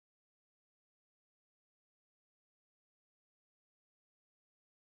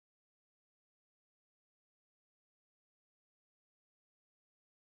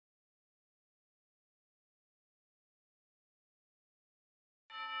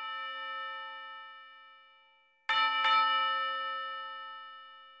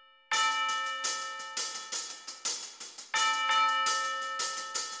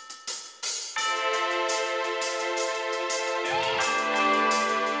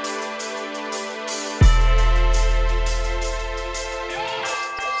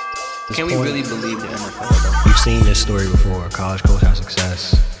Can we really believe the NFL though? You've seen this story before. A college coach has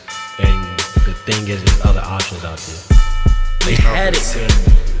success, and the thing is, there's other options out there. He had it good.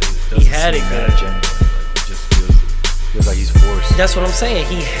 He had it good. It just feels like he's forced. That's what I'm saying.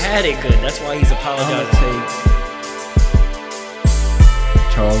 He had it good. That's why he's apologizing.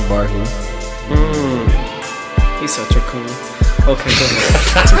 Charles Barkley. He's such a coon. Okay, go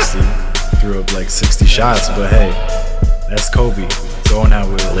ahead. Threw up like 60 shots, but hey, that's Kobe. Going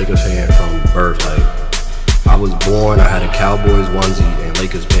out with Lakers fan from birth. Like, I was born, I had a Cowboys onesie and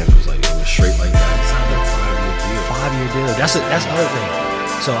Lakers Panthers. Like, it was straight like that. It's not a 5-year deal. 5-year deal. That's the other thing.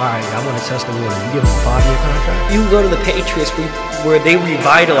 So, all right, I want to test the water. You give him a 5-year contract? You go to the Patriots where they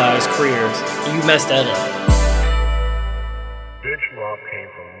revitalize careers. You messed that up. Bench mob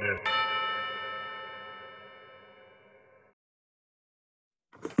came from this.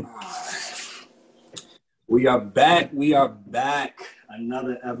 We are back.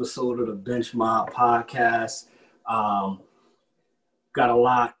 Another episode of the Bench Mob podcast. Got a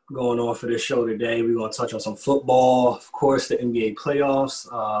lot going on for this show today. We're going to touch on some football, of course, the NBA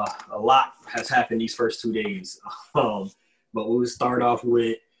playoffs. A lot has happened these first 2 days. But we'll start off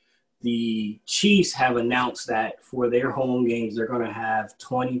with the Chiefs have announced that for their home games, they're going to have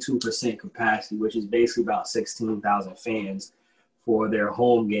 22% capacity, which is basically about 16,000 fans for their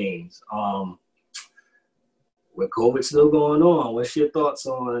home games. With COVID still going on, what's your thoughts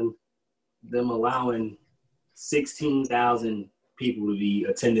on them allowing 16,000 people to be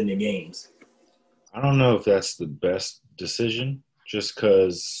attending the games? I don't know if that's the best decision, just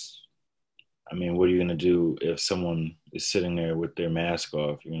because, I mean, what are you going to do if someone is sitting there with their mask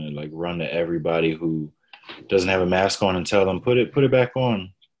off? You're going to, like, run to everybody who doesn't have a mask on and tell them, put it back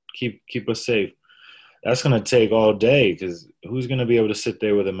on, keep us safe. That's going to take all day, because who's going to be able to sit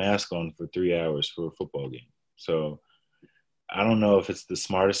there with a mask on for 3 hours for a football game? So I don't know if it's the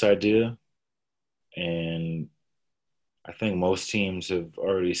smartest idea. And I think most teams have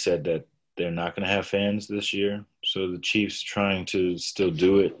already said that they're not going to have fans this year. So the Chiefs trying to still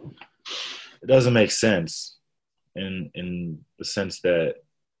do it, it doesn't make sense in the sense that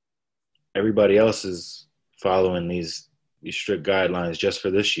everybody else is following these strict guidelines just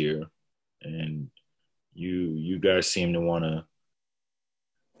for this year. And you guys seem to want to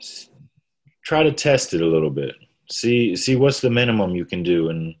try to test it a little bit. See what's the minimum you can do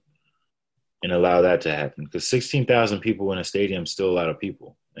and allow that to happen. Because 16,000 people in a stadium is still a lot of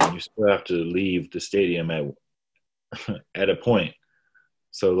people. And you still have to leave the stadium at a point.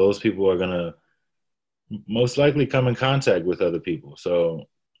 So those people are going to most likely come in contact with other people. So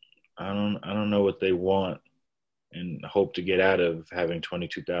I don't know what they want and hope to get out of having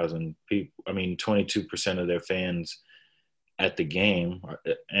 22,000 people. I mean, 22% of their fans at the game.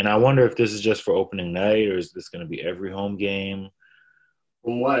 And I wonder if this is just for opening night, or is this going to be every home game?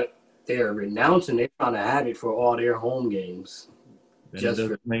 From what they're renouncing, they're trying to have it for all their home games. It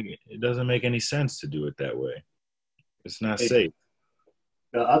doesn't make any sense to do it that way. It's not safe.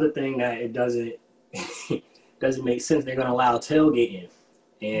 The other thing that it doesn't make sense, they're going to allow tailgating.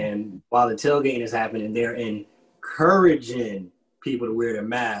 And while the tailgating is happening, they're encouraging people to wear their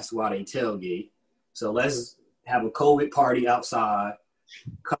masks while they tailgate. So let's have a COVID party outside,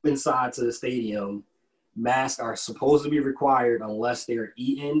 come inside to the stadium. Masks are supposed to be required unless they're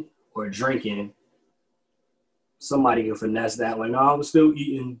eating or drinking. Somebody can finesse that. Like, no, I'm still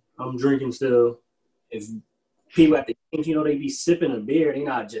eating. I'm drinking still. If people at the games, they be sipping a beer. They're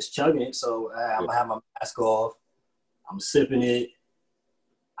not just chugging it. So I'm going to have my mask off. I'm sipping it.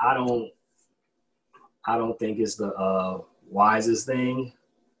 I don't think it's the wisest thing.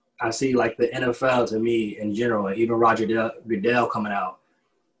 I see, like, the NFL, to me, in general, and even Roger Goodell coming out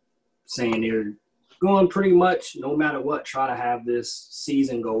saying they're going pretty much, no matter what, try to have this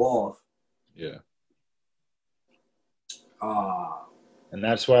season go off. Yeah. And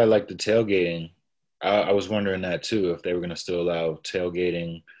that's why I like the tailgating. I was wondering that, too, if they were going to still allow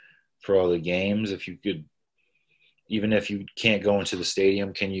tailgating for all the games. If you could, even if you can't go into the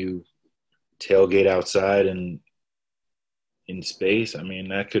stadium, can you tailgate outside and in space? I mean,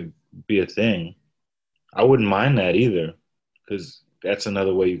 that could be a thing. I wouldn't mind that either, because that's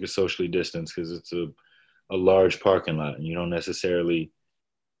another way you could socially distance, because it's a large parking lot and you don't necessarily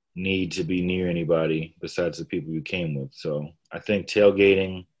need to be near anybody besides the people you came with. So I think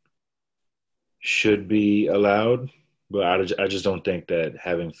tailgating should be allowed, but I just don't think that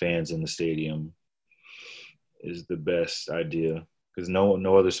having fans in the stadium is the best idea, because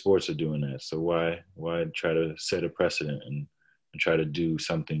no other sports are doing that. So why try to set a precedent and try to do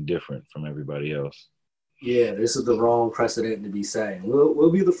something different from everybody else? Yeah, this is the wrong precedent to be setting. We'll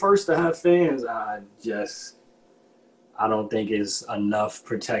be the first to have fans. I I don't think is enough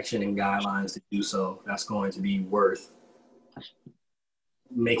protection and guidelines to do so. That's going to be worth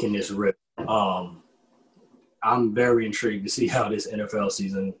making this risk. I'm very intrigued to see how this NFL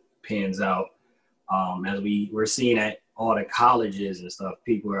season pans out. As we're seeing at all the colleges and stuff,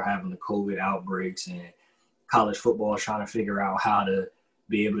 people are having the COVID outbreaks, and college football is trying to figure out how to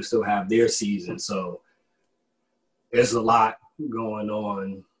be able to still have their season. So there's a lot going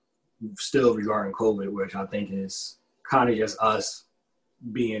on still regarding COVID, which I think is kind of just us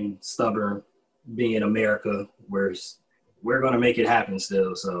being stubborn, being America, where we're going to make it happen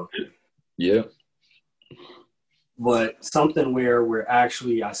still. So, Yeah. but something where we're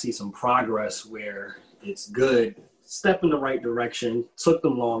actually, I see some progress where it's good, step in the right direction, took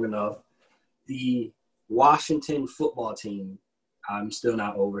them long enough. The Washington football team, I'm still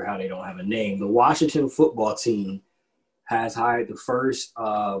not over how they don't have a name. The Washington football team has hired the first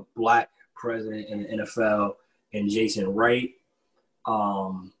black president in the NFL, and Jason Wright.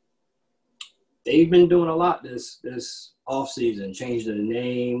 They've been doing a lot this offseason, changed the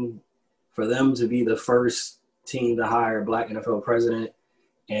name for them to be the first team to hire a black NFL president,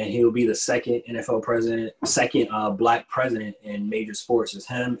 and he'll be the second black president in major sports. It's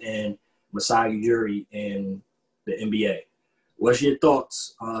him and Masai Ujiri in the NBA. What's your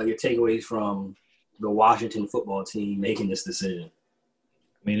thoughts, your takeaways from the Washington football team making this decision?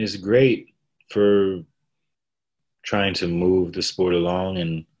 I mean, it's great for trying to move the sport along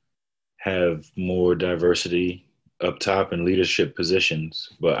and have more diversity up top in leadership positions.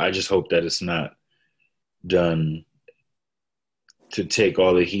 But I just hope that it's not done to take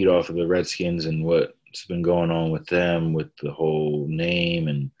all the heat off of the Redskins and what's been going on with them, with the whole name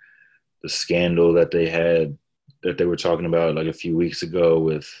and the scandal that they had, that they were talking about like a few weeks ago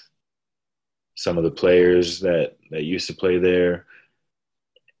with some of the players that used to play there.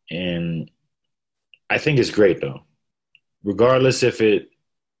 And I think it's great though, regardless if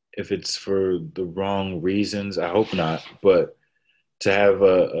it's for the wrong reasons. I hope not, but to have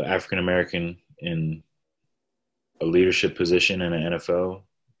a African American in a leadership position in an NFL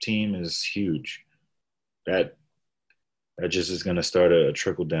team is huge. That just is going to start a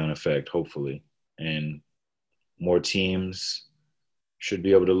trickle down effect, hopefully, and more teams should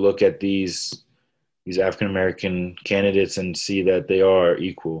be able to look at these African American candidates and see that they are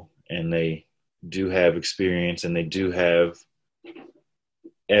equal and they do have experience and they do have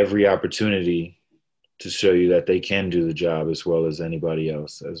every opportunity to show you that they can do the job as well as anybody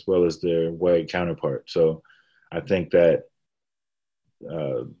else, as well as their white counterpart. So I think that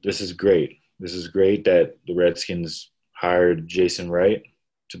this is great. This is great that the Redskins hired Jason Wright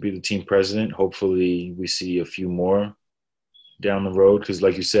to be the team president. Hopefully we see a few more down the road because,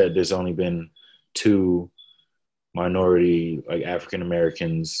 like you said, there's only been 2 minority, like African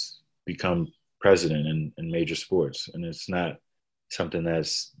Americans, become president in major sports. And it's not something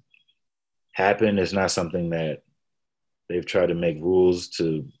that's happened. It's not something that they've tried to make rules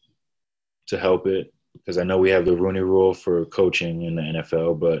to help it. Because I know we have the Rooney Rule for coaching in the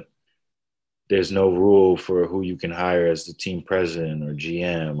NFL, but there's no rule for who you can hire as the team president or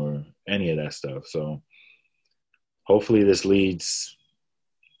GM or any of that stuff. So hopefully this leads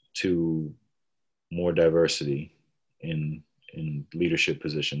to more diversity in leadership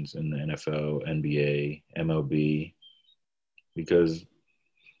positions in the NFL, NBA, MLB, because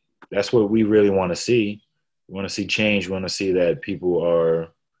that's what we really want to see. We want to see change. We want to see that people are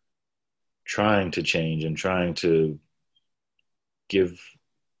trying to change and trying to give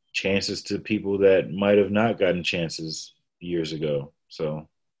chances to people that might have not gotten chances years ago. So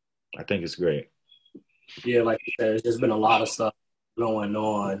I think it's great. Yeah, like you said, there's just been a lot of stuff going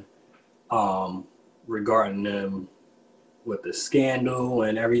on regarding them with the scandal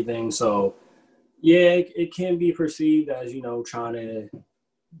and everything. So, yeah, it can be perceived as, trying to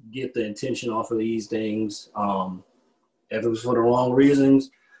get the attention off of these things. If it was for the wrong reasons,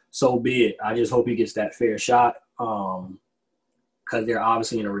 so be it. I just hope he gets that fair shot because they're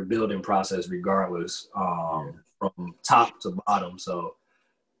obviously in a rebuilding process regardless from top to bottom. So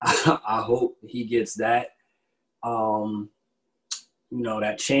I hope he gets that, that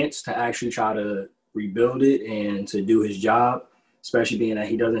chance to actually try to rebuild it and to do his job, especially being that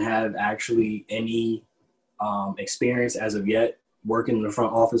he doesn't have actually any experience as of yet working in the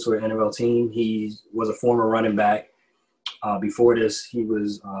front office for an NFL team. He was a former running back. Before this, he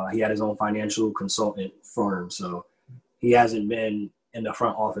had his own financial consultant firm, so he hasn't been in the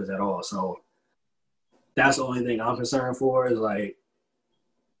front office at all. So that's the only thing I'm concerned for is like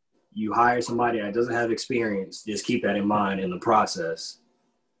you hire somebody that doesn't have experience. Just keep that in mind in the process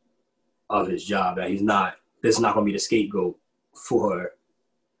of his job. That this is not going to be the scapegoat for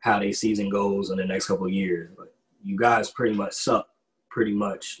how their season goes in the next couple of years. But you guys pretty much sucked pretty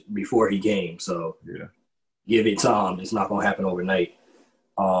much before he came. So Yeah. give it time. It's not gonna happen overnight.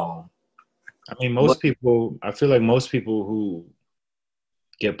 I mean, I feel like most people who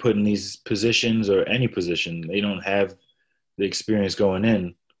get put in these positions or any position, they don't have the experience going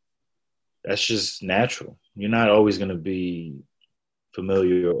in. That's just natural. You're not always going to be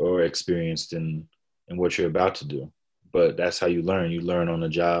familiar or experienced in what you're about to do. But that's how you learn. You learn on the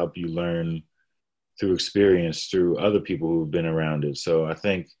job. You learn through experience, through other people who've been around it. So I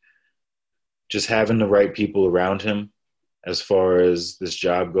think just having the right people around him as far as this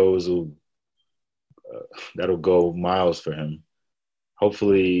job goes, that'll go miles for him.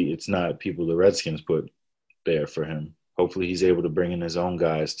 Hopefully it's not people the Redskins put there for him. Hopefully he's able to bring in his own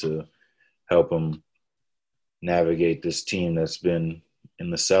guys to help him navigate this team that's been in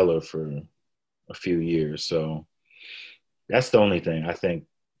the cellar for a few years. So that's the only thing. I think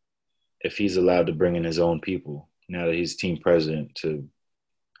if he's allowed to bring in his own people now that he's team president to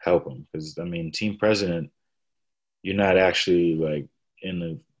help him. Because, I mean, team president, you're not actually like in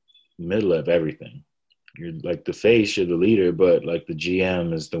the middle of everything. You're like the face, you're the leader, but like the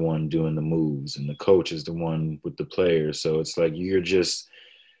GM is the one doing the moves and the coach is the one with the players. So it's like you're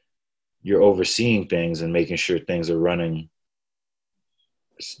overseeing things and making sure things are running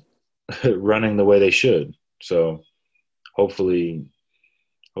the way they should. So hopefully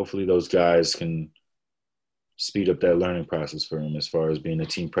those guys can speed up that learning process for him as far as being a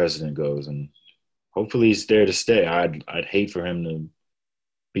team president goes. And hopefully he's there to stay. I'd hate for him to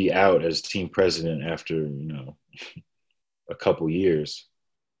be out as team president after, a couple years.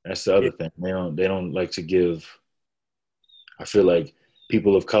 That's the other thing. They don't like to give, I feel like,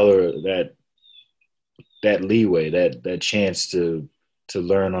 people of color that leeway, that chance to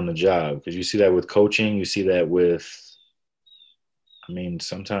learn on the job. Because you see that with coaching, you see that with,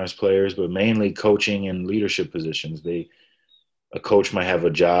 sometimes players, but mainly coaching and leadership positions. A coach might have a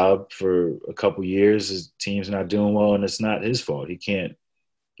job for a couple years, his team's not doing well, and it's not his fault. He can't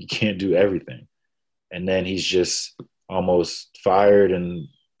do everything. And then he's just almost fired and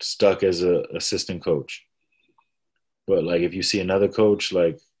stuck as a assistant coach. But like if you see another coach,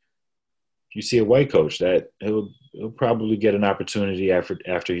 like if you see a white coach, that he'll probably get an opportunity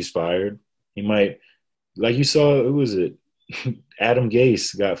after he's fired. He might, like you saw, who was it? Adam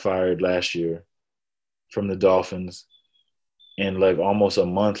Gase got fired last year from the Dolphins, and like almost a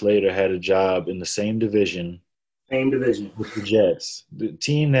month later had a job in the same division with the Jets, the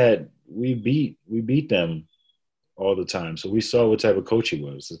team that we beat them all the time. So we saw what type of coach he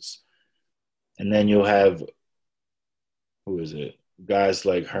was. And then you'll have, who is it? Guys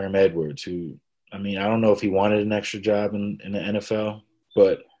like Herm Edwards, who, I don't know if he wanted an extra job in the NFL,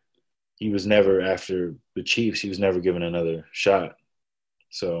 but he was never, after the Chiefs, he was never given another shot.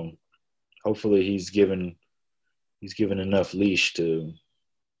 So hopefully he's given enough leash to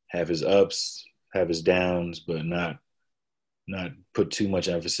have his ups, have his downs, but not put too much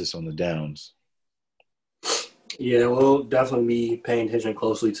emphasis on the downs. Yeah, we'll definitely be paying attention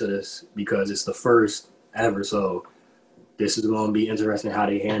closely to this because it's the first ever. So this is going to be interesting how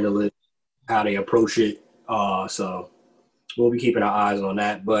they handle it, how they approach it. So we'll be keeping our eyes on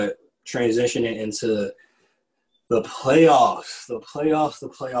that. But transitioning into the playoffs,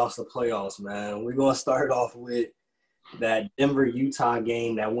 man. We're going to start off with that Denver-Utah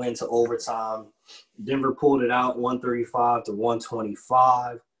game that went to overtime. Denver pulled it out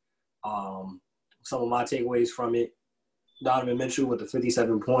 135-125. Some of my takeaways from it, Donovan Mitchell with the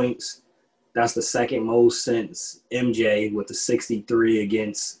 57 points. That's the second most since MJ with the 63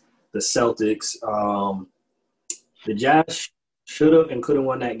 against the Celtics. The Jazz should have and could have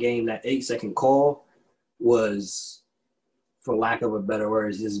won that game. That 8-second call was, for lack of a better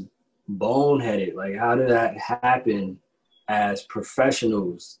word, just boneheaded. Like, how did that happen as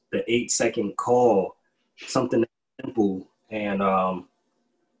professionals? The 8-second call, something simple, and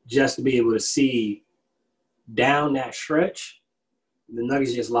just to be able to see down that stretch, the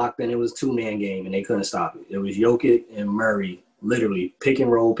Nuggets just locked in. It was a two-man game, and they couldn't stop it. It was Jokic and Murray, literally pick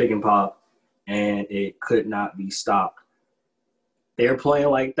and roll, pick and pop, and it could not be stopped. They're playing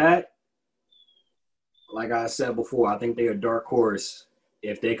like that. Like I said before, I think they're a dark horse.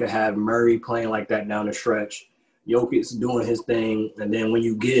 If they could have Murray playing like that down the stretch, Jokic doing his thing, and then when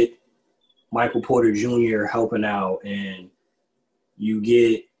you get Michael Porter Jr. helping out and you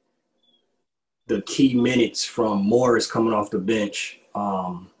get the key minutes from Morris coming off the bench,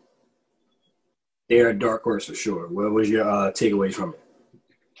 they're a dark horse for sure. What was your takeaways from it?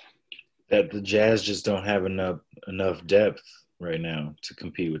 That the Jazz just don't have enough depth right now to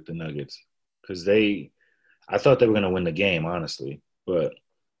compete with the Nuggets, because I thought they were going to win the game, honestly, but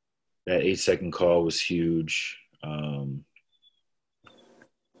that 8-second call was huge. And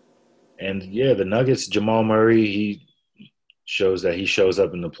yeah, the Nuggets, Jamal Murray, he shows that he shows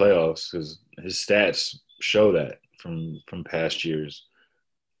up in the playoffs because his stats show that from past years.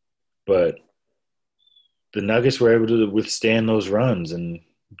 But the Nuggets were able to withstand those runs and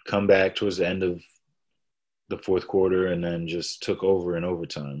come back towards the end of the fourth quarter and then just took over in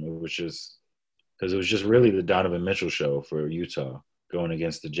overtime. It was just because it was just really the Donovan Mitchell show for Utah going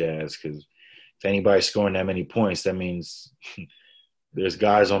against the Jazz. Because if anybody's scoring that many points, that means there's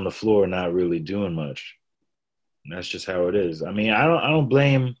guys on the floor not really doing much. And that's just how it is. I mean, I don't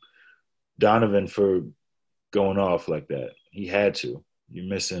blame Donovan for going off like that. He had to. You're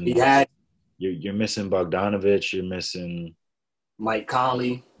missing. You're missing Bogdanovich. You're missing Mike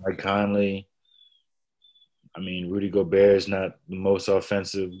Conley. I mean, Rudy Gobert is not the most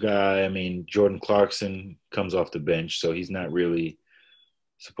offensive guy. I mean, Jordan Clarkson comes off the bench, so he's not really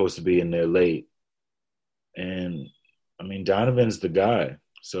supposed to be in there late. And, I mean, Donovan's the guy.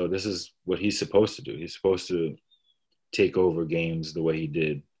 So this is what he's supposed to do. He's supposed to take over games the way he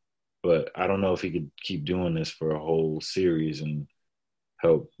did. But I don't know if he could keep doing this for a whole series and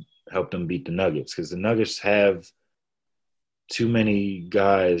help them beat the Nuggets, because the Nuggets have too many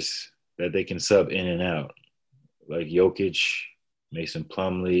guys that they can sub in and out. Like Jokic, Mason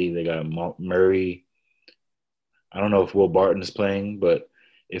Plumlee, they got Murray. I don't know if Will Barton is playing, but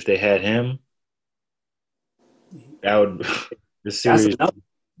if they had him, that would this series. That's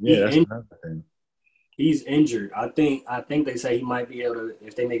another thing. He's injured. I think they say he might be able to,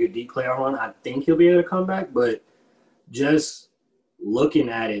 if they make a deep playoff run, I think he'll be able to come back. But just looking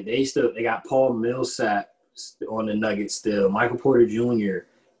at it, they got Paul Millsap on the Nuggets still, Michael Porter Jr.,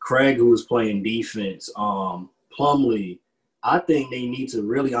 Craig, who was playing defense, Plumlee. I think they need to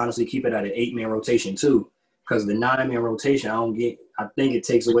really honestly keep it at an 8-man rotation too, because the 9-man rotation, I think it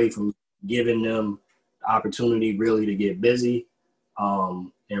takes away from giving them the opportunity really to get busy,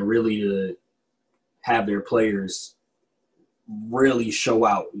 and really to have their players really show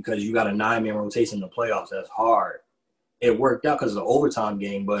out, because you got a 9-man rotation in the playoffs. That's hard. It worked out because of the overtime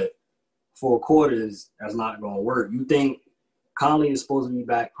game, but 4 quarters, that's not going to work. You think Conley is supposed to be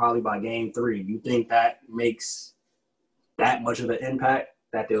back probably by game 3. You think that makes that much of an impact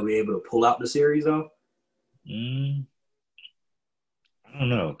that they'll be able to pull out the series, though? I don't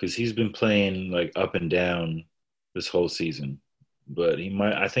know, because he's been playing like up and down this whole season. But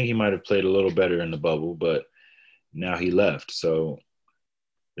I think he might have played a little better in the bubble, but now he left. So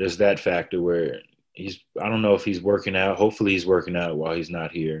there's that factor where I don't know if he's working out. Hopefully he's working out while he's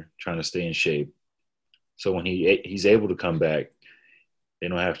not here, trying to stay in shape. So when he's able to come back, they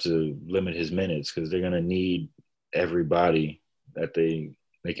don't have to limit his minutes, because they're going to need everybody that they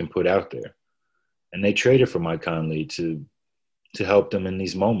can put out there. And they traded for Mike Conley to help them in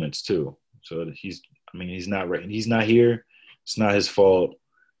these moments too. So he's not here. It's not his fault,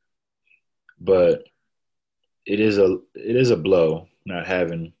 but it is a blow not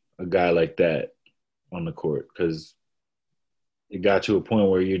having a guy like that on the court, because it got to a point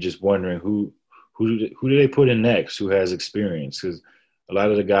where you're just wondering who do they put in next, who has experience, because a lot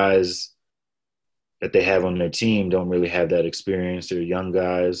of the guys that they have on their team don't really have that experience. They're young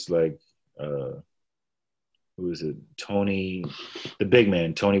guys like who is it? Tony, the big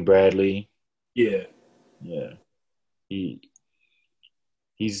man, Tony Bradley. Yeah.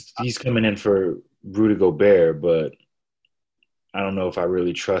 He's coming in for Rudy Gobert, but I don't know if I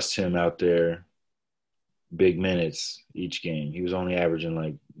really trust him out there big minutes each game. He was only averaging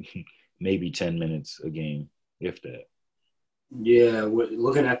like maybe 10 minutes a game, if that. Yeah,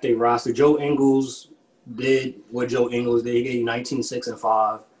 looking at their roster, Joe Ingles did what Joe Ingles did. He gave you 19, 6, and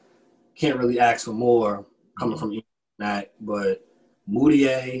 5. Can't really ask for more coming from that. But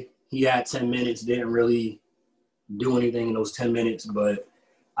Moutier, he had 10 minutes, didn't really do anything in those 10 minutes. But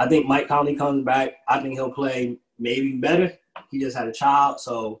I think Mike Conley comes back. I think he'll play maybe better. He just had a child,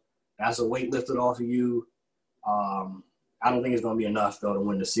 so that's a weight lifted off of you. I don't think it's going to be enough, though, to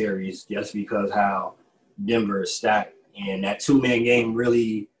win the series, just because how Denver is stacked. And that 2-man game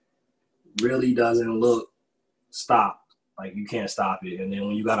really doesn't look stopped. Like, you can't stop it. And then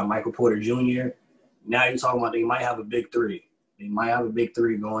when you got a Michael Porter Jr., now you're talking about they might have a big 3. They might have a big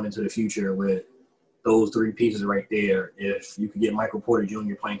 3 going into the future with those 3 pieces right there. If you could get Michael Porter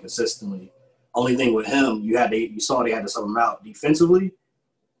Jr. playing consistently. Only thing with him, you saw they had to sub him out. Defensively,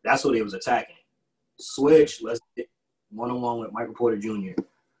 that's what they was attacking. Switch, let's get one-on-one with Michael Porter Jr.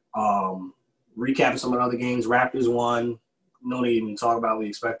 Recapping some of the other games, Raptors won. No need to even talk about. We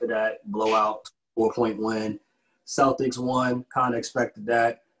expected that. Blowout, 4-point win. Celtics won. Kind of expected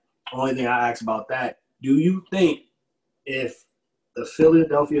that. Only thing I asked about that, do you think if the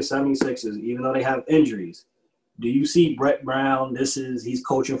Philadelphia 76ers, even though they have injuries, Do you see Brett Brown, he's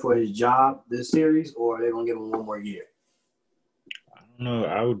coaching for his job this series, or are they going to give him one more year? I don't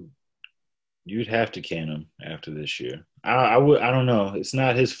know. You'd have to can him after this year. I don't know. It's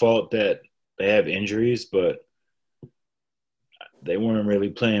not his fault that they have injuries, but they weren't really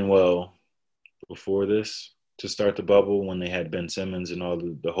playing well before this to start the bubble when they had Ben Simmons and all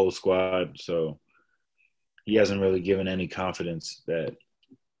the whole squad. So he hasn't really given any confidence that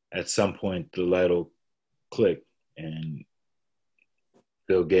at some point the light will click and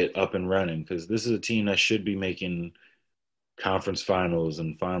they'll get up and running, because this is a team that should be making conference finals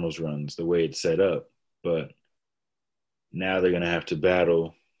and finals runs the way it's set up. But now they're going to have to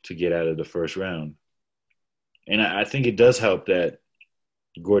battle to get out of the first round. And I think it does help that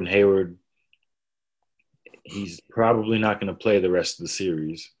Gordon Hayward, he's probably not going to play the rest of the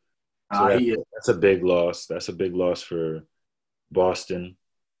series. So that's a big loss. That's a big loss for Boston.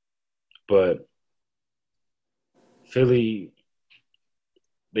 But Philly,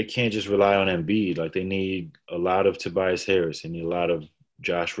 they can't just rely on Embiid. Like, they need a lot of Tobias Harris. They need a lot of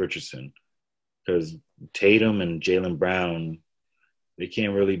Josh Richardson, because Tatum and Jaylen Brown, they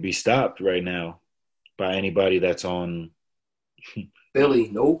can't really be stopped right now by anybody that's on Philly.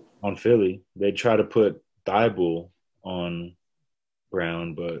 Nope. On Philly. They try to put Thibault on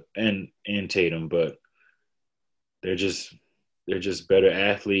Brown, and Tatum, but they're just better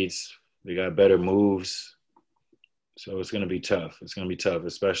athletes. They got better moves. So it's going to be tough. It's going to be tough,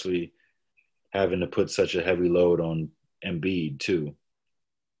 especially having to put such a heavy load on Embiid too,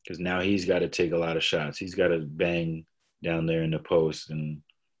 because now he's got to take a lot of shots. He's got to bang down there in the post, and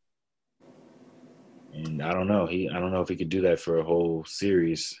I don't know. I don't know if he could do that for a whole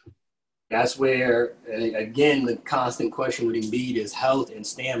series. That's where, again, the constant question with Embiid is health and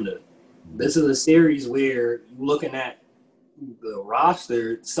stamina. This is a series where you're looking at the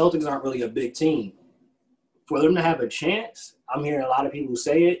roster. Celtics aren't really a big team. For them to have a chance, I'm hearing a lot of people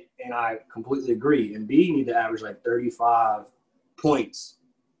say it, and I completely agree. Embiid need to average like 35 points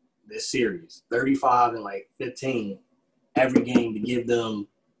this series, 35 and like 15 every game to give them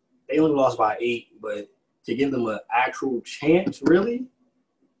 – they only lost by 8, but to give them an actual chance, really,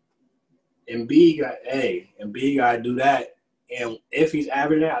 Embiid got to do that. And if he's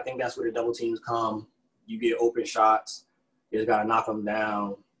averaging that, I think that's where the double teams come. You get open shots. You just got to knock them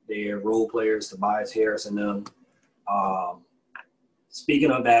down. They're role players, Tobias Harris and them.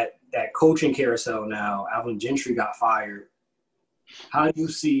 Speaking of that coaching carousel now, Alvin Gentry got fired. How do you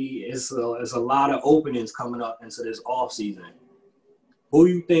see it's a lot of openings coming up into this offseason? Who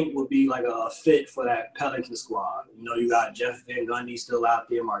do you think would be like a fit for that Pelican squad? You know, you got Jeff Van Gundy still out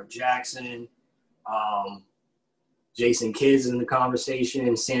there, Mark Jackson, Jason Kidd's in the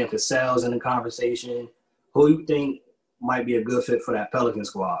conversation, Sam Cassell's in the conversation. Who do you think might be a good fit for that Pelican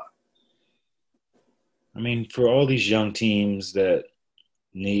squad? I mean, for all these young teams that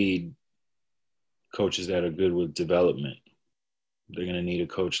need coaches that are good with development, they're going to need a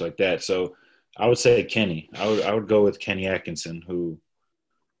coach like that. So I would say Kenny. I would go with Kenny Atkinson, who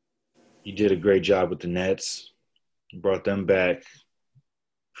he did a great job with the Nets, brought them back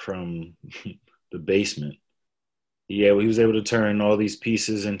from the basement. He was able to turn all these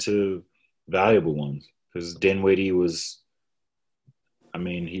pieces into valuable ones, because Dinwiddie was – I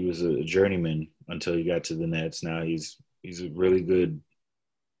mean, he was a journeyman until he got to the Nets. Now he's a really good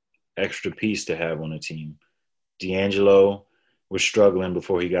extra piece to have on a team. D'Angelo was struggling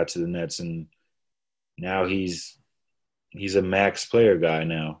before he got to the Nets, and now he's a max player guy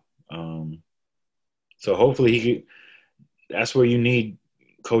now. So hopefully that's where you need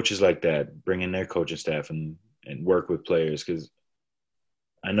coaches like that, bring in their coaching staff and work with players, because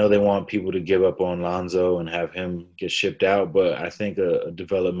I know they want people to give up on Lonzo and have him get shipped out, but I think a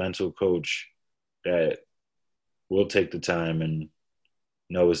developmental coach that will take the time and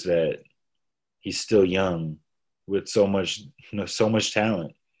knows that he's still young with so much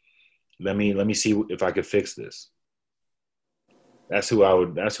talent. Let me see if I could fix this. That's who I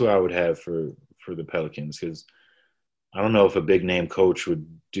would have for the Pelicans, because I don't know if a big name coach would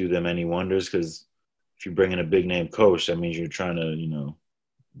do them any wonders, because if you bring in a big name coach, that means you're trying to,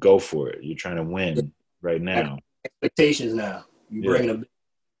 go for it. You're trying to win right now. Expectations now. You bring in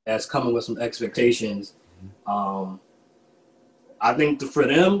that's coming with some expectations. I think for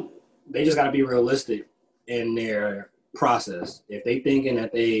them, they just got to be realistic in their process. If they thinking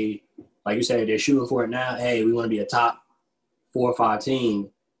that they, like you said, they're shooting for it now, hey, we want to be a top 4 or 5 team,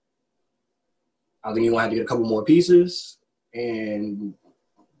 I think you're going to have to get a couple more pieces. And,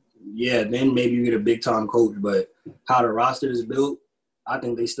 then maybe you get a big-time coach. But how the roster is built, I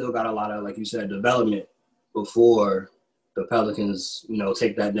think they still got a lot of, like you said, development before the Pelicans,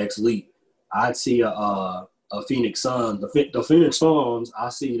 take that next leap. I'd see a a Phoenix Suns. The Phoenix Suns, I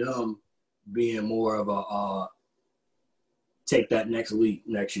see them being more of a take that next leap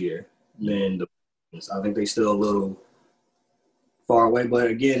next year than the. I think they still a little far away, but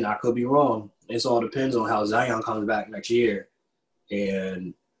again, I could be wrong. It all depends on how Zion comes back next year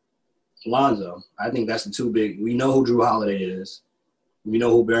and Lonzo. I think that's the two big. We know who Drew Holiday is. We know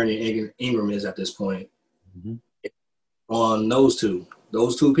who Brandon Ingram is at this point. Mm-hmm. On those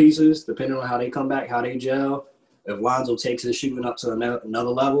two pieces, depending on how they come back, how they gel, if Lonzo takes his shooting up to another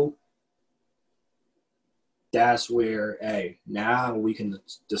level, that's where, hey, now we can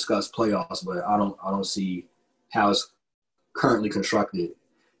discuss playoffs. But I don't see how it's currently constructed.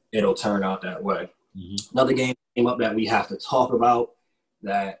 It'll turn out that way. Mm-hmm. Another game came up that we have to talk about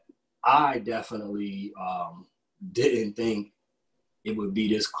that I definitely didn't think it would be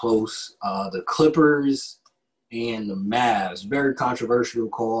this close. The Clippers and the Mavs. Very controversial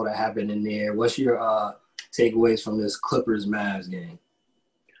call that happened in there. What's your takeaways from this Clippers-Mavs game?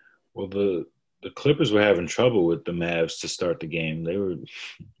 Well, the Clippers were having trouble with the Mavs to start the game. They were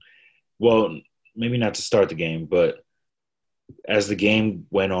 – well, maybe not to start the game, but as the game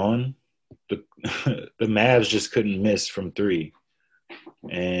went on, the Mavs just couldn't miss from three.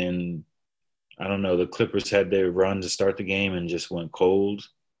 And I don't know, the Clippers had their run to start the game and just went cold.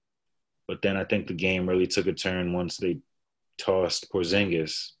 But then I think the game really took a turn once they tossed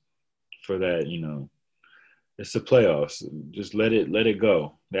Porzingis for that, it's the playoffs. Just let it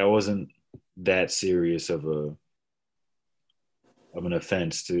go. That wasn't that serious of an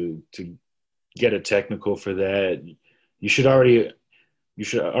offense to get a technical for that. You should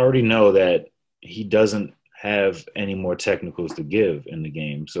already know that he doesn't have any more technicals to give in the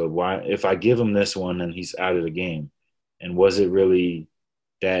game. So why, if I give him this one, then he's out of the game? And was it really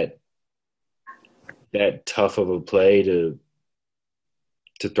that tough of a play to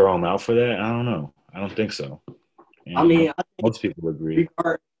throw him out for that? I don't know. I don't think so. And I think most people agree.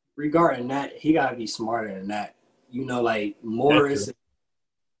 Regarding that, he gotta be smarter than that. Like Morris,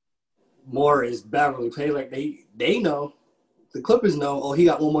 Beverly play like they know. The Clippers know. Oh, he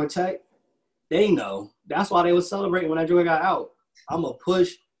got one more tech. They know. That's why they were celebrating when that joy got out. I'm gonna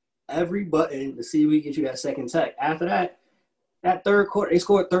push every button to see if we get you that second tech. After that third quarter, they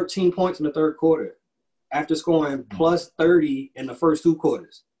scored 13 points in the third quarter after scoring plus 30 in the first two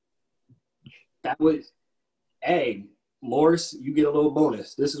quarters. That was, hey, Morris, you get a little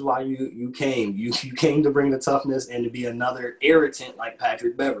bonus. This is why you came. You came to bring the toughness and to be another irritant like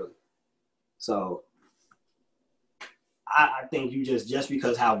Patrick Beverly. So I think you just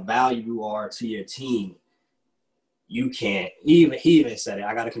because how valuable you are to your team, you can't. He even said it.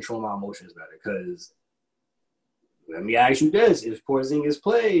 I got to control my emotions better because let me ask you this. If Porzingis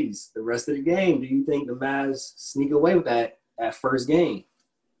plays the rest of the game, do you think the Mavs sneak away with that first game?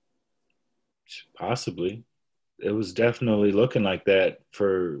 Possibly. It was definitely looking like that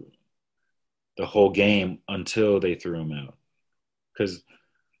for the whole game until they threw him out. Because,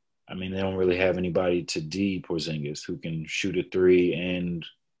 they don't really have anybody to D Porzingis who can shoot a three and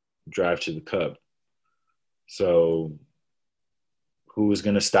drive to the cup. So who is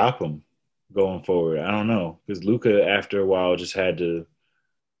going to stop him going forward? I don't know. Because Luka, after a while, just had to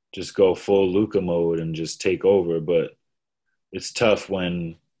just go full Luka mode and just take over. But it's tough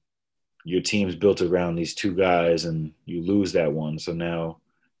when your team's built around these two guys and you lose that one. So now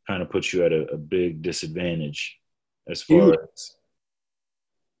kind of puts you at a big disadvantage as far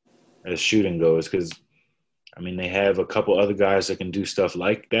as shooting goes. Because, they have a couple other guys that can do stuff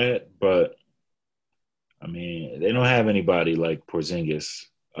like that. But, they don't have anybody like Porzingis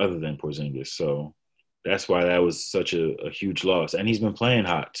other than Porzingis. So that's why that was such a huge loss. And he's been playing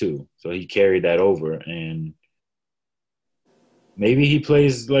hot too. So he carried that over. And maybe he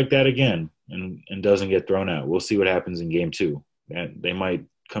plays like that again and doesn't get thrown out. We'll see what happens in game 2. They might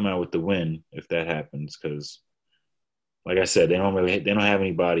come out with the win if that happens because, like I said, they don't have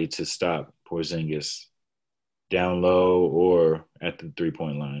anybody to stop Porzingis down low or at the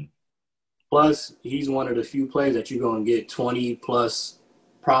three-point line. Plus, he's one of the few players that you're going to get 20 plus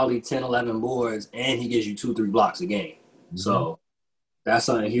probably 10, 11 boards, and he gives you 2-3 blocks a game. Mm-hmm. So that's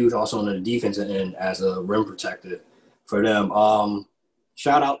something huge also on the defensive end as a rim protector for them.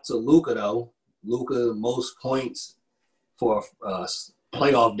 Shout out to Luka, though. Luka, most points for a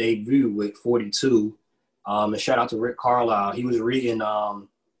playoff debut with 42. And shout out to Rick Carlisle. He was reading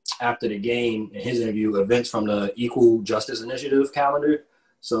after the game in his interview events from the Equal Justice Initiative calendar.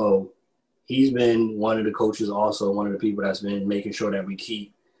 So he's been one of the coaches, also one of the people that's been making sure that we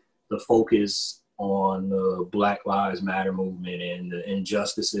keep the focus on the Black Lives Matter movement and the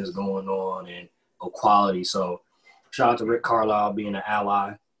injustices going on and equality. So shout out to Rick Carlisle being an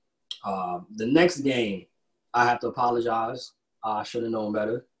ally. The next game, I have to apologize. I should have known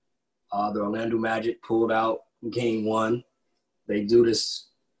better. The Orlando Magic pulled out game one. They did this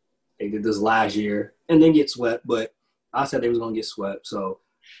last year and then get swept, but I said they was going to get swept. So,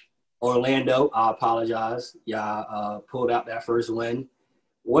 Orlando, I apologize. Y'all pulled out that first win.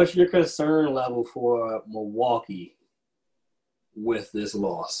 What's your concern level for Milwaukee with this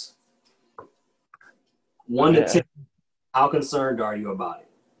loss? 1 to 10, how concerned are you about it?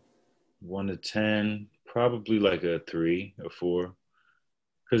 1 to 10, probably like a 3 or 4.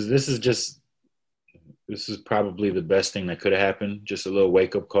 Because this is probably the best thing that could have happened. Just a little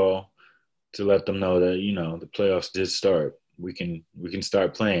wake-up call to let them know that, the playoffs did start. We can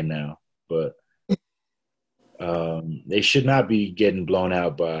start playing now. But they should not be getting blown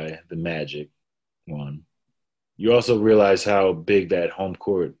out by the Magic, one. You also realize how big that home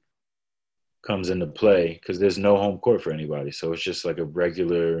court comes into play because there's no home court for anybody. So it's just like a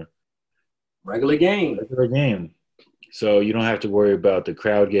regular game. So you don't have to worry about the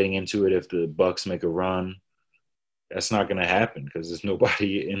crowd getting into it if the Bucks make a run. That's not going to happen because there's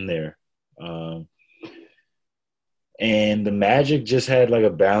nobody in there. And the Magic just had like a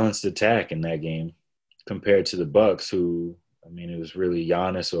balanced attack in that game compared to the Bucks, who, it was really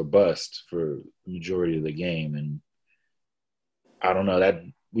Giannis or bust for the majority of the game. And I don't know, that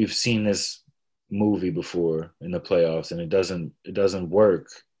we've seen this movie before in the playoffs, and it doesn't work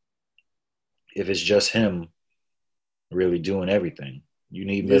if it's just him really doing everything. You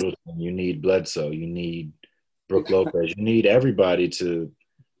need Middleton, you need Bledsoe, you need Brook Lopez, you need everybody to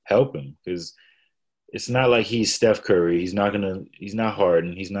help him because it's not like he's Steph Curry. He's not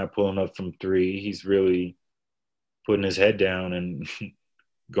Harden. He's not pulling up from three. He's really putting his head down and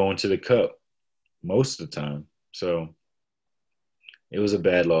going to the cup most of the time. So it was a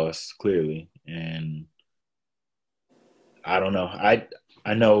bad loss, clearly. And I don't know. I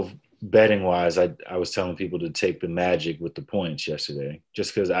know betting-wise, I was telling people to take the Magic with the points yesterday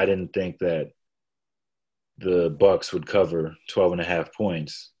just because I didn't think that the Bucks would cover 12.5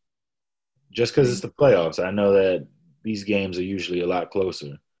 points. Just because it's the playoffs, I know that these games are usually a lot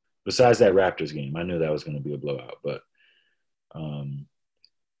closer. Besides that Raptors game, I knew that was going to be a blowout. But the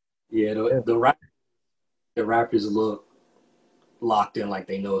Raptors look locked in like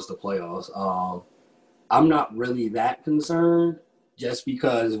they know it's the playoffs. I'm not really that concerned just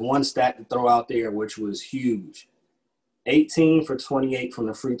because one stat to throw out there, which was huge, 18 for 28 from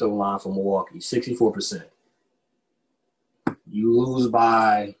the free throw line for Milwaukee, 64%. You lose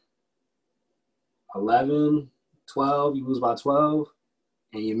by 11, 12, you lose by 12,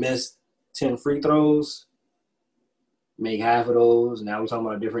 and you miss 10 free throws, make half of those. Now we're talking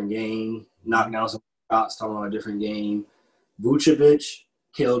about a different game. Knock down some shots, talking about a different game. Vucevic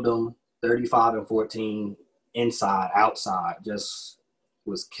killed them, 35 and 14, inside, outside, just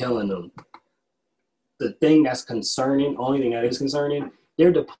was killing them. The thing that's concerning, only thing that is concerning,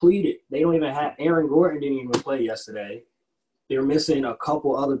 they're depleted. They don't even have – Aaron Gordon didn't even play yesterday. They're missing a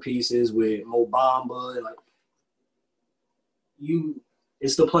couple other pieces with Mo Bamba.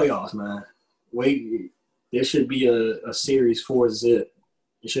 It's the playoffs, man. Wait, there should be a series 4-zip.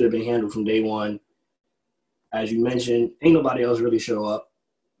 It should have been handled from day one. As you mentioned, ain't nobody else really show up.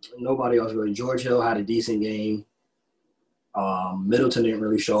 Nobody else really. George Hill had a decent game. Middleton didn't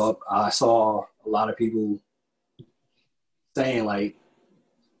really show up. I saw a lot of people saying, like,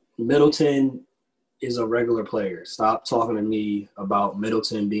 Middleton is a regular player. Stop talking to me about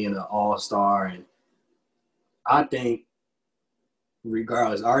Middleton being an all-star. And I think,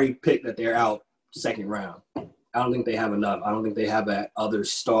 regardless, I already picked that they're out second round. I don't think they have enough. I don't think they have that other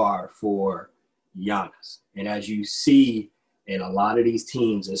star for Giannis. And as you see in a lot of these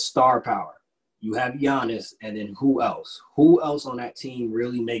teams, it's star power. You have Giannis, and then who else? Who else on that team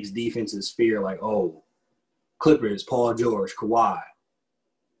really makes defenses fear like, oh, Clippers, Paul George, Kawhi.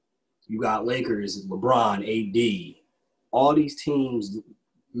 You got Lakers, LeBron, AD. All these teams,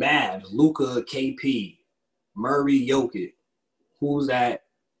 Mavs, Luka, KP, Murray, Jokic. Who's that?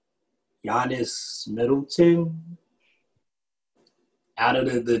 Giannis, Middleton? Out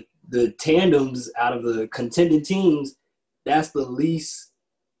of the tandems, out of the contending teams, that's the least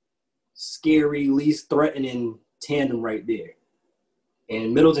scary, least threatening tandem right there.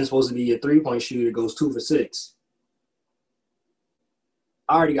 And Middleton's supposed to be a three-point shooter, goes 2 for 6.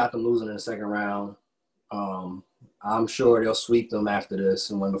 I already got them losing in the second round. I'm sure they'll sweep them after this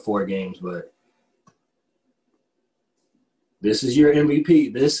and win the 4 games, but this is your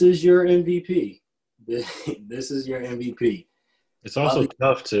MVP. This is your MVP. This is your MVP. It's also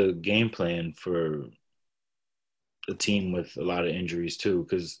tough to game plan for a team with a lot of injuries too,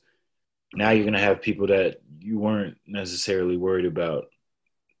 because now you're going to have people that you weren't necessarily worried about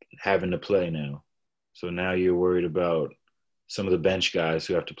having to play now. So now you're worried about some of the bench guys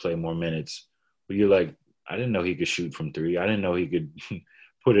who have to play more minutes. But you're like, I didn't know he could shoot from three. I didn't know he could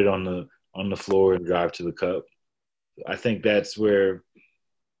put it on the floor and drive to the cup. I think that's where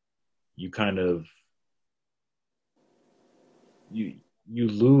you kind of you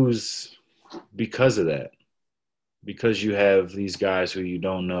lose because of that. Because you have these guys who you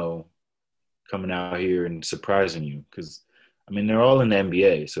don't know coming out here and surprising you. Because I mean, they're all in the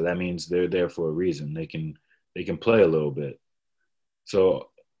NBA, so that means they're there for a reason. They can play a little bit. So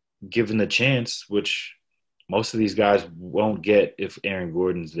given the chance, which most of these guys won't get if Aaron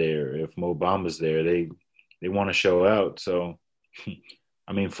Gordon's there, if Mo Bamba's there, they want to show out. So,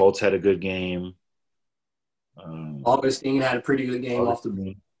 I mean, Fultz had a good game. Augustine had a pretty good game off the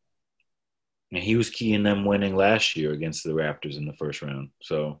bench. And he was key in them winning last year against the Raptors in the first round.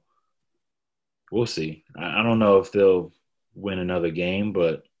 So we'll see. I don't know if they'll win another game,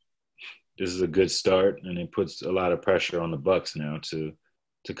 but this is a good start, and it puts a lot of pressure on the Bucks now to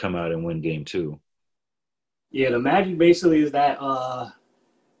come out and win game 2. Yeah, the Magic basically is that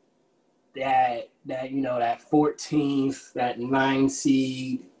that 14th, that 9th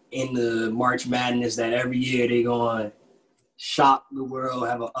seed in the March Madness that every year they're going to shock the world,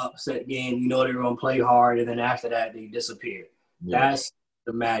 have an upset game. You know they're going to play hard, and then after that they disappear. Yeah. That's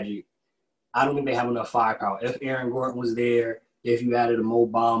the Magic. I don't think they have enough firepower. If Aaron Gordon was there, if you added a Mo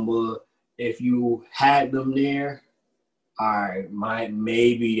Bamba, if you had them there, all right,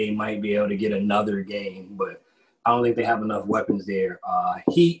 maybe they might be able to get another game, but I don't think they have enough weapons there.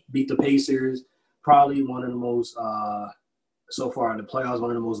 Heat beat the Pacers, probably one of the most, so far in the playoffs, one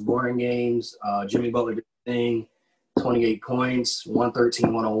of the most boring games. Jimmy Butler did the thing, 28 points,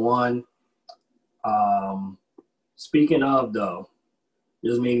 113-101. Speaking of, though,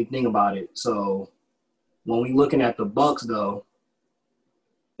 just made me think about it. So when we looking at the Bucks, though,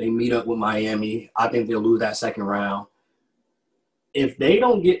 they meet up with Miami. I think they'll lose that second round. If they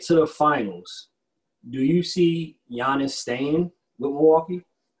don't get to the finals, do you see Giannis staying with Milwaukee?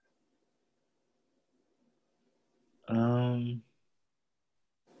 I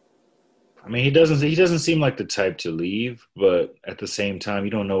mean, he doesn't seem like the type to leave, but at the same time,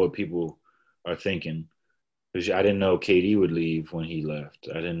 you don't know what people are thinking. Because I didn't know KD would leave when he left.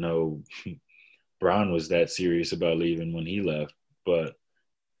 I didn't know Brown was that serious about leaving when he left. But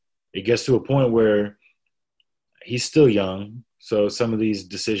it gets to a point where he's still young, so some of these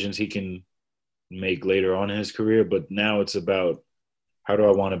decisions he can make later on in his career. But now it's about, how do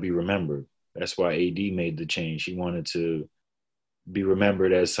I want to be remembered? That's why AD made the change. He wanted to be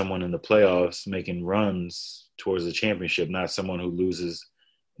remembered as someone in the playoffs making runs towards the championship, not someone who loses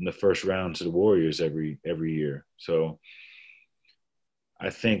in the first round to the Warriors every year. So I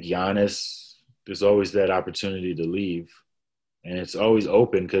think Giannis, there's always that opportunity to leave, and it's always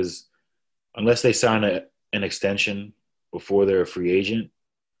open because unless they sign an extension before they're a free agent,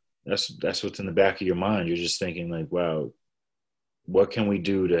 that's what's in the back of your mind. You're just thinking like, wow, what can we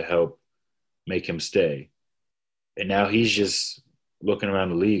do to help make him stay? And now he's just looking around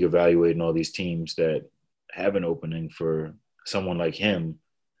the league, evaluating all these teams that have an opening for someone like him.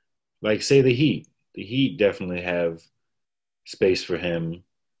 Like, say, the Heat. The Heat definitely have space for him.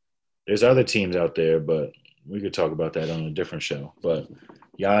 There's other teams out there, but we could talk about that on a different show. But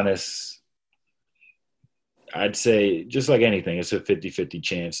Giannis, I'd say, just like anything, it's a 50-50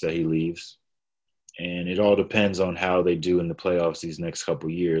 chance that he leaves. And it all depends on how they do in the playoffs these next couple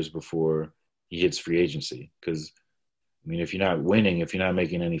of years before he hits free agency. Because, I mean, if you're not winning, if you're not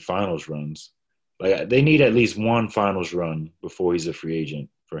making any finals runs, like, they need at least one finals run before he's a free agent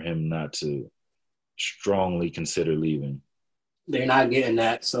for him not to strongly consider leaving. They're not getting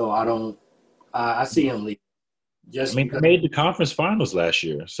that, so I see him leave. I mean, they made the conference finals last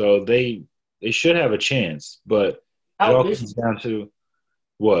year, so they should have a chance, but it all comes down to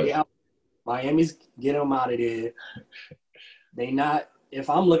what? Miami's getting them out of there. They not – if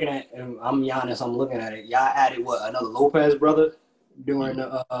I'm looking at – I'm Giannis, I'm looking at it. Y'all added, what, another Lopez brother during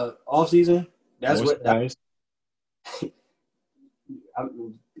the offseason? That's what nice.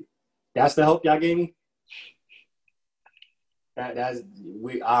 That's the help y'all gave me? All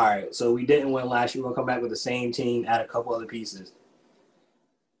right. So we didn't win last year. We'll come back with the same team, add a couple other pieces.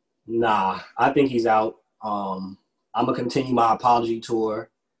 Nah, I think he's out. I'm gonna continue my apology tour.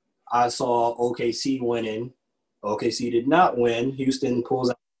 I saw OKC winning. OKC did not win. Houston pulls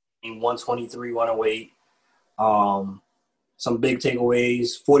out in 123-108. Some big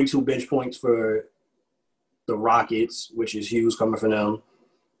takeaways. 42 bench points for the Rockets, which is huge coming from them.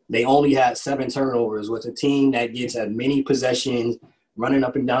 They only had 7 turnovers with a team that gets as many possessions, running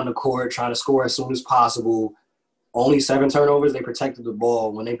up and down the court, trying to score as soon as possible. only 7 turnovers. They protected the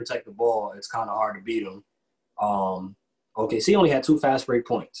ball. When they protect the ball, it's kind of hard to beat them. OKC only had 2 fast break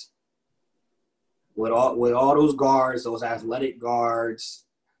points. With all those guards, those athletic guards,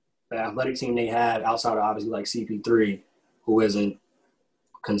 the athletic team they had outside of obviously like CP3, who isn't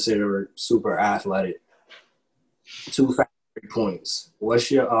considered super athletic. 2 fast break points.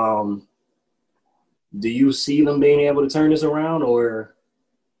 What's your do you see them being able to turn this around, or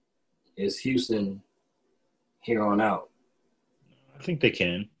is Houston here on out? I think they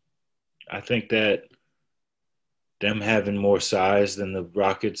can. I think that them having more size than the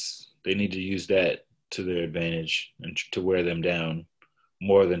Rockets, they need to use that to their advantage and to wear them down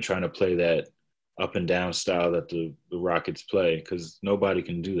more than trying to play that up and down style that the Rockets play, because nobody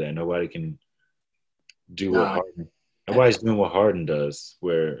can do that. Nobody can do what Harden. Nobody's doing what Harden does,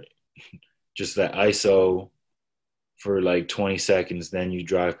 where just that ISO for like 20 seconds, then you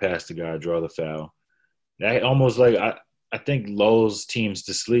drive past the guy, draw the foul. That almost like I think lulls teams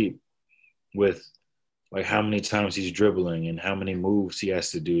to sleep with like how many times he's dribbling and how many moves he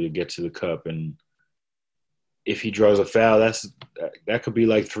has to do to get to the cup. And if he draws a foul, that could be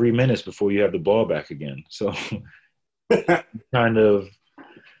like 3 minutes before you have the ball back again. So kind of,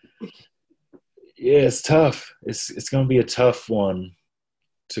 yeah, it's tough. It's going to be a tough one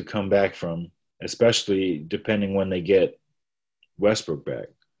to come back from, especially depending when they get Westbrook back,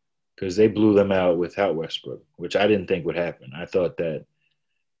 because they blew them out without Westbrook, which I didn't think would happen. I thought that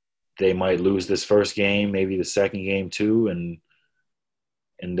they might lose this first game, maybe the second game too, and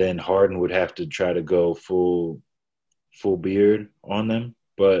then Harden would have to try to go full beard on them,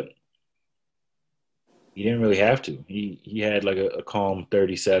 but he didn't really have to. He had like a calm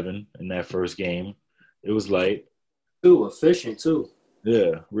 37 in that first game. It was light. Efficient too.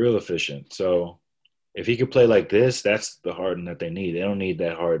 Yeah, real efficient. So if he could play like this, that's the Harden that they need. They don't need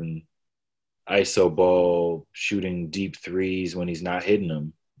that Harden ISO ball shooting deep threes when he's not hitting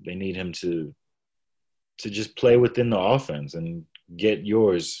them. They need him to just play within the offense and get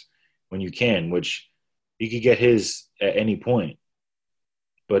yours when you can, which he could get his at any point.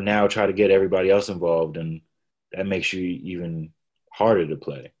 But now try to get everybody else involved, and that makes you even harder to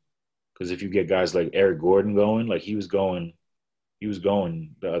play. Because if you get guys like Eric Gordon going, like he was going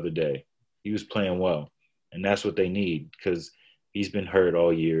the other day. He was playing well, and that's what they need, because he's been hurt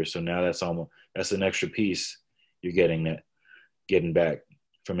all year. So now that's an extra piece you're getting back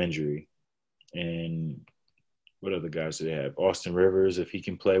from injury. And what other guys do they have? Austin Rivers, if he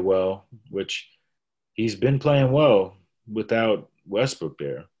can play well, which he's been playing well without Westbrook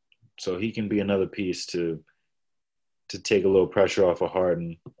there. So he can be another piece to take a little pressure off of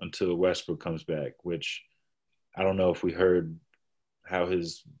Harden until Westbrook comes back, which I don't know if we heard how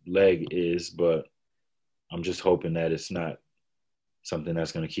his leg is, but I'm just hoping that it's not something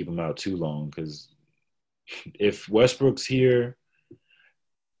that's going to keep him out too long, because if Westbrook's here,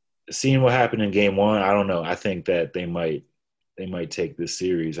 seeing what happened in game 1, I don't know. I think that they might take this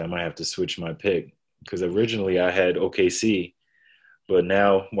series. I might have to switch my pick, because originally I had OKC, but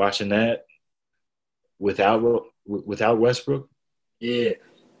now watching that without Westbrook, yeah,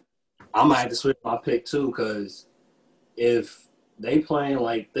 I might have to switch my pick too, because if they playing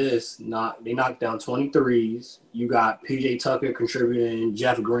like this, they knocked down 23s. You got PJ Tucker contributing,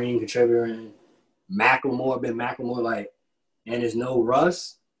 Jeff Green contributing, Ben McLemore, like, and there's no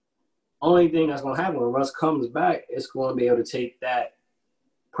Russ. Only thing that's going to happen when Russ comes back, it's going to be able to take that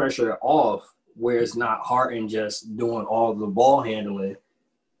pressure off, where it's not Harden just doing all the ball handling.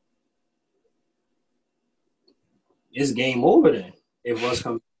 It's game over then if Russ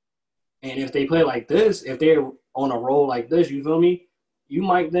comes. And if they play like this, if they're on a roll like this, you feel me? You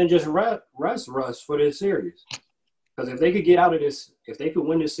might then just rest Russ for this series. Because if they could get out of this, if they could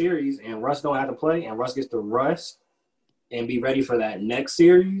win this series and Russ don't have to play and Russ gets to rest and be ready for that next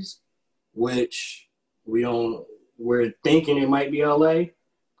series, which we're thinking it might be LA,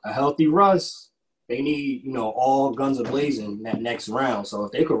 a healthy Russ, they need, all guns are blazing that next round. So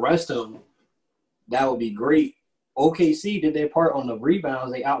if they could rest him, that would be great. OKC did their part on the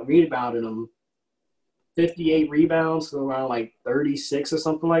rebounds. They out-rebounded them 58 rebounds to around like 36 or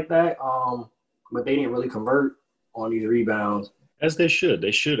something like that. But they didn't really convert on these rebounds. As they should.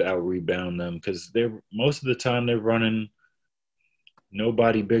 They should out-rebound them, because most of the time they're running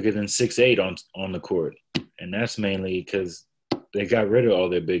nobody bigger than 6'8" on the court. And that's mainly because they got rid of all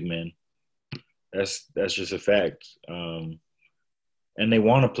their big men. That's just a fact. And they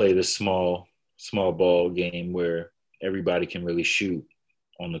want to play this small ball game where everybody can really shoot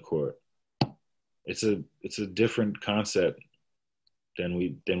on the court. It's a different concept than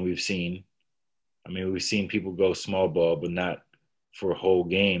we've seen. I mean, we've seen people go small ball, but not for whole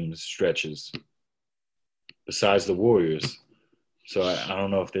games stretches. besides the Warriors. So I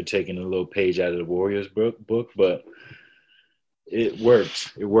don't know if they're taking a little page out of the Warriors book, but it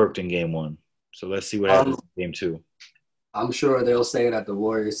worked. It worked in game one. So let's see what happens in game two. I'm sure they'll say that the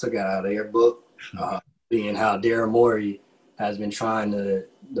Warriors took it out of their book, being how Daryl Morey has been trying to,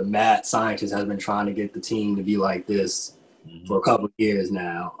 the mad scientist has been trying to get the team to be like this for a couple of years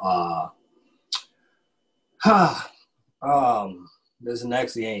now. This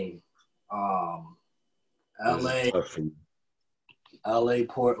next game, LA,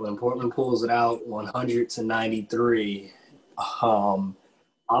 Portland. Portland pulls it out 100-93. I'm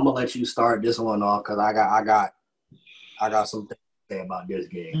gonna let you start this one off because I got some things to say about this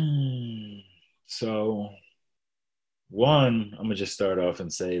game. So, one, I'm gonna just start off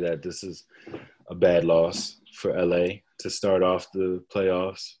and say that this is a bad loss for LA to start off the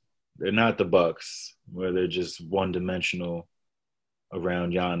playoffs. They're not the Bucks, where they're just one-dimensional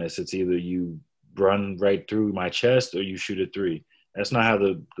around Giannis. It's either you run right through my chest or you shoot a three. That's not how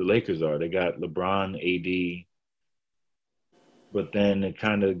the Lakers are. They got LeBron, AD, but then it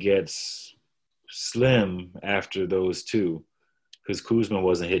kind of gets slim after those two because Kuzma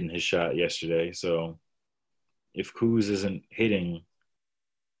wasn't hitting his shot yesterday. So if Kuz isn't hitting,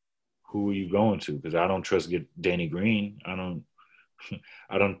 who are you going to? Because I don't trust Danny Green. I don't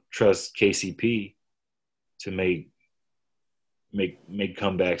trust KCP to make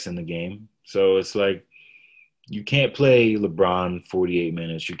comebacks in the game. So it's like you can't play LeBron 48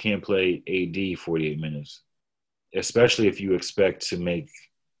 minutes. You can't play AD 48 minutes, especially if you expect to make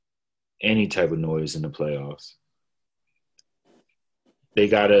any type of noise in the playoffs. They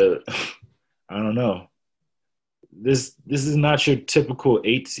gotta, I don't know. This is not your typical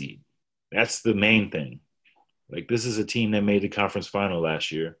 8 seed. That's the main thing. Like, this is a team that made the conference final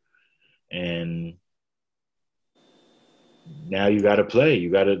last year, and now you got to play. You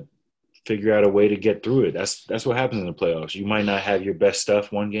got to figure out a way to get through it. That's what happens in the playoffs. You might not have your best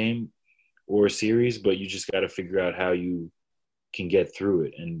stuff one game or a series, but you just got to figure out how you can get through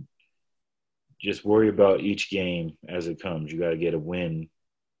it and just worry about each game as it comes. You got to get a win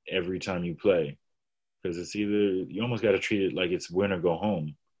every time you play because it's either you almost got to treat it like it's win or go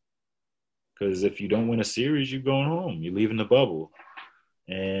home. Because if you don't win a series, you're going home. You're leaving the bubble.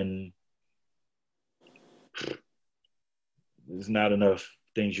 And there's not enough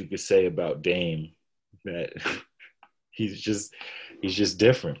things you could say about Dame that he's just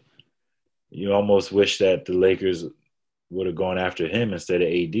different. You almost wish that the Lakers would have gone after him instead of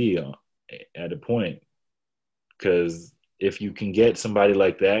AD at a point. Because if you can get somebody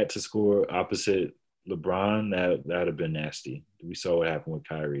like that to score opposite LeBron, that would have been nasty. We saw what happened with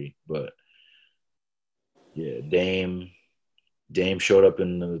Kyrie. But, yeah, Dame showed up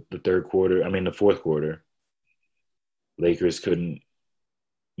in the fourth quarter. Lakers couldn't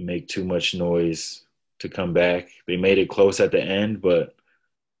make too much noise to come back. They made it close at the end, but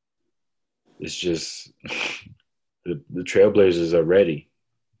it's just the Trailblazers are ready.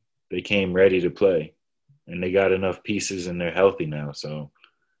 They came ready to play, and they got enough pieces, and they're healthy now. So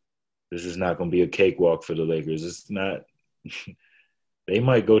this is not going to be a cakewalk for the Lakers. It's not – they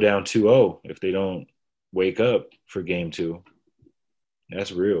might go down 2-0 if they don't wake up for game two.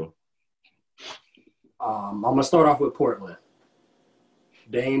 That's real. I'm going to start off with Portland.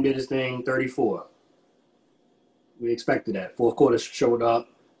 Dame did his thing, 34. We expected that. Fourth quarter showed up.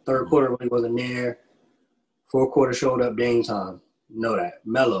 Third quarter really wasn't there. Fourth quarter showed up game time. Know that.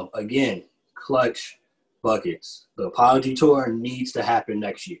 Melo, again, clutch buckets. The apology tour needs to happen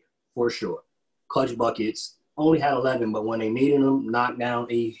next year, for sure. Clutch buckets. Only had 11, but when they needed them, knocked down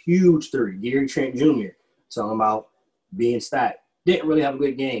a huge three. Gary Trent Jr., talking about being stacked. Didn't really have a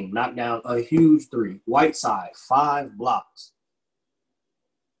good game. Knocked down a huge three. Whiteside, 5 blocks.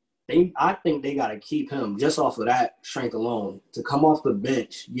 I think they got to keep him just off of that strength alone. To come off the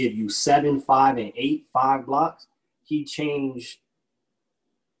bench, give you 7, 5, and 8, 5 blocks, he changed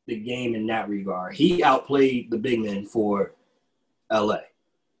the game in that regard. He outplayed the big men for LA.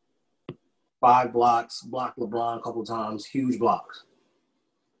 5 blocks, blocked LeBron a couple times, huge blocks.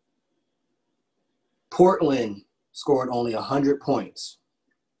 Portland scored only 100 points.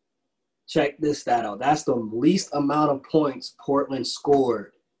 Check this stat out. That's the least amount of points Portland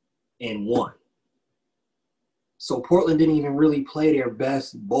scored in one. So Portland didn't even really play their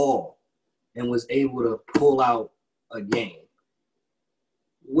best ball and was able to pull out a game,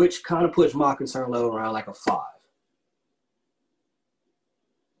 which kind of puts my concern level around like a 5.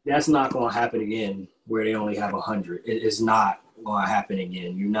 That's not going to happen again where they only have 100. It is not going to happen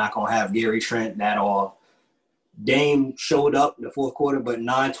again. You're not going to have Gary Trent that all. Dame showed up in the fourth quarter, but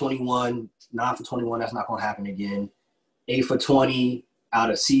 9 for 21, that's not going to happen again. 8 for 20 out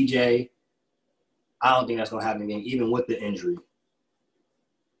of CJ. I don't think that's going to happen again, even with the injury.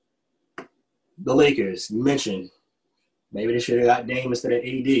 The Lakers, you mentioned, maybe they should have got Dame instead of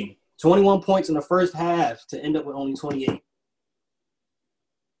AD. 21 points in the first half to end up with only 28.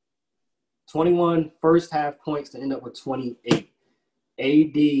 21 first half points to end up with 28.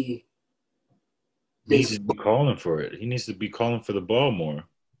 AD needs to be calling for it. He needs to be calling for the ball more.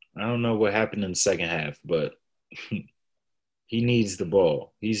 I don't know what happened in the second half, but he needs the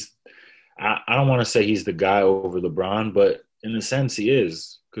ball. I don't want to say he's the guy over LeBron, but in a sense he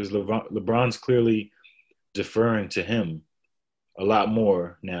is, because LeBron's clearly deferring to him a lot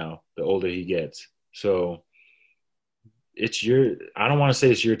more now the older he gets. So I don't want to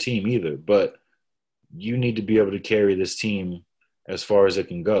say it's your team either, but you need to be able to carry this team as far as it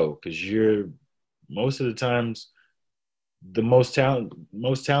can go, because you're most of the times the most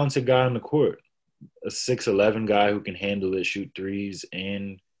talented guy on the court, a 6'11" guy who can handle it, shoot threes,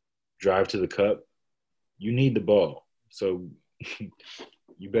 and drive to the cup. You need the ball. So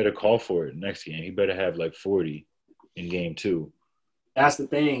you better call for it next game. He better have like 40 in game 2. That's the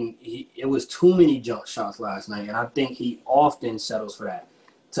thing. It was too many jump shots last night, and I think he often settles for that.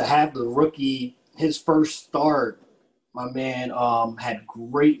 To have the rookie, his first start, my man had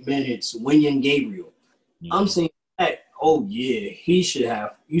great minutes, Wenyen Gabriel. Mm-hmm. I'm saying that, oh, yeah, he should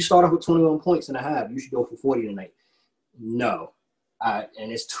have. You start off with 21 points and a half. You should go for 40 tonight. No.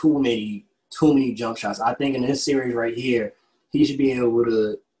 And it's too many jump shots. I think in this series right here, he should be able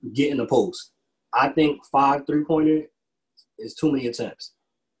to get in the post. I think 5 3-pointer is too many attempts.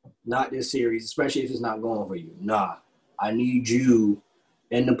 Not this series, especially if it's not going for you. Nah, I need you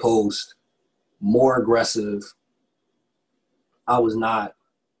in the post, more aggressive. I don't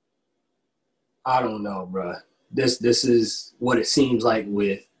know, bruh. This is what it seems like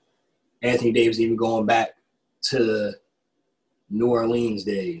with Anthony Davis even going back to New Orleans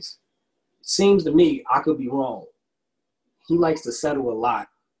days. Seems to me, I could be wrong, he likes to settle a lot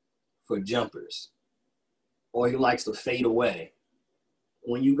for jumpers, or he likes to fade away.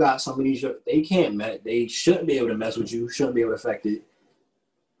 When you got some of these, they shouldn't be able to mess with you, shouldn't be able to affect it.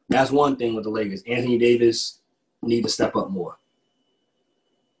 That's one thing with the Lakers. Anthony Davis need to step up more.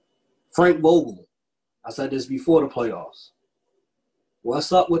 Frank Vogel, I said this before the playoffs.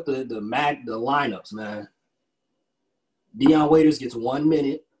 What's up with the lineups, man? Dion Waiters gets 1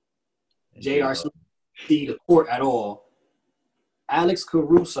 minute. J.R. Smith see the court at all. Alex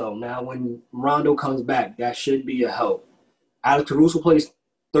Caruso, now when Rondo comes back, that should be a help. Alex Caruso plays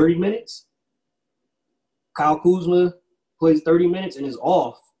 30 minutes. Kyle Kuzma plays 30 minutes and is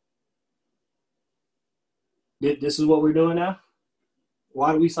off. This is what we're doing now?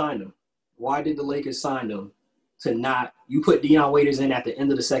 Why did we sign them? Why did the Lakers sign them to not – you put Dion Waiters in at the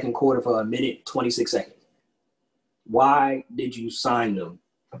end of the second quarter for 1:26 seconds. Why did you sign them?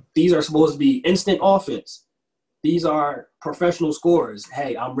 These are supposed to be instant offense. These are professional scorers.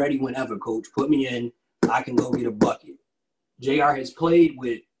 Hey, I'm ready whenever, coach. Put me in. I can go get a bucket. JR has played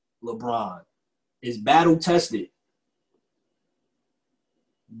with LeBron. Is battle-tested.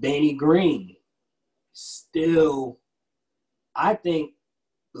 Danny Green. Still, I think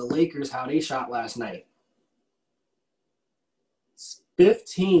the Lakers, how they shot last night,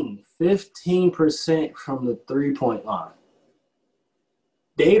 15% from the three-point line.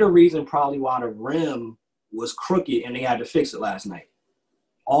 They the reason probably why the rim was crooked and they had to fix it last night.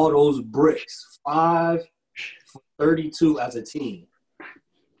 All those bricks, 5 for 32 as a team.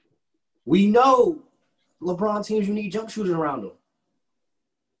 We know LeBron teams, you need jump shooters around them.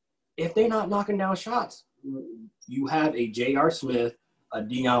 If they're not knocking down shots, you have a J.R. Smith, a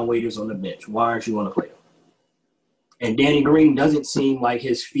Dion Waiters on the bench. Why aren't you going to play them? And Danny Green doesn't seem like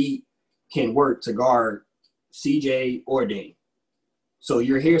his feet can work to guard CJ or Dame. So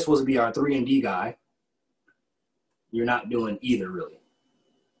you're here supposed to be our 3-and-D guy. You're not doing either, really.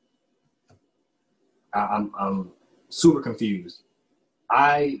 I'm super confused.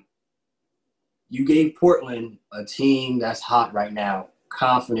 You gave Portland, a team that's hot right now,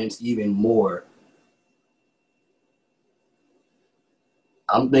 confidence even more.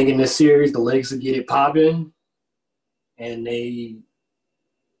 I'm thinking this series, the Lakers will get it popping, and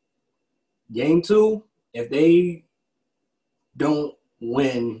game 2, if they don't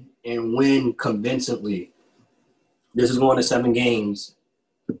win and win convincingly, this is going to 7 games,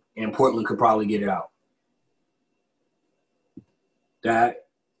 and Portland could probably get it out. That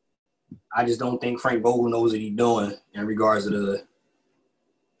I just don't think Frank Vogel knows what he's doing in regards to the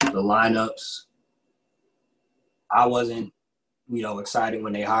lineups. I wasn't, excited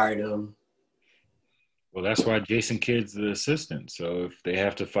when they hired him. Well, that's why Jason Kidd's the assistant. So if they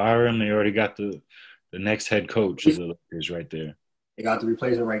have to fire him, they already got the next head coach of the Lakers right there. They got the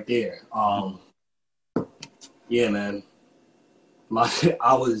replacement right there. Yeah, man.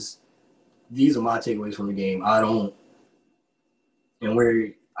 These are my takeaways from the game.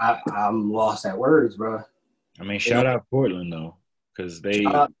 I'm lost at words, bro. I mean, shout out Portland though, because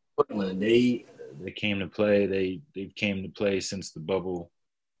Shout out to Portland. they came to play. They came to play since the bubble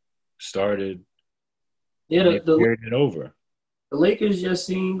started. Yeah, They the carried it over. Lakers just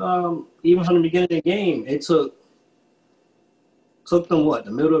seemed even from the beginning of the game, it took them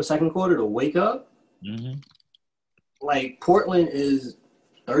the middle of the second quarter to wake up. Mm-hmm. Like Portland is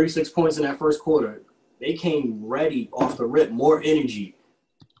 36 points in that first quarter. They came ready off the rip, more energy.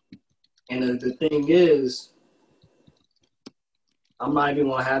 And the thing is, I'm not even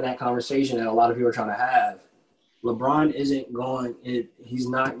going to have that conversation that a lot of people are trying to have. LeBron isn't going. He's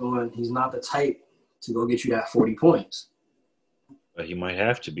not the type to go get you that 40 points. But he might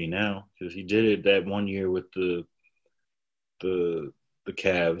have to be now because he did it that one year with the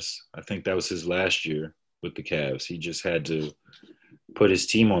Cavs. I think that was his last year with the Cavs. He just had to put his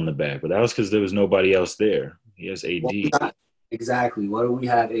team on the back, but that was because there was nobody else there. He has AD. Well, exactly. What do we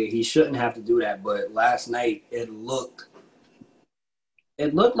have? He shouldn't have to do that. But last night it looked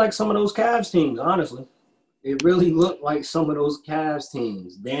like some of those Cavs teams. Honestly, it really looked like some of those Cavs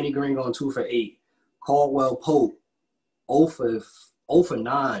teams. Danny Green going 2 for 8. Caldwell Pope 0 for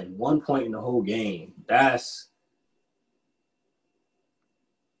 9. 1 point in the whole game. That's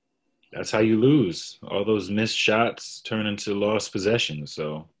how you lose. All those missed shots turn into lost possessions.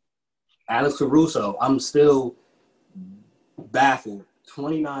 So Alex Caruso. I'm still baffled.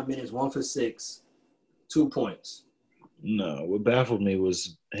 29 minutes, 1 for 6, 2 points. no, what baffled me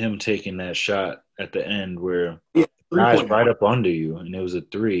was him taking that shot at the end where Yeah, the guy's 3-point. right up under you, and it was a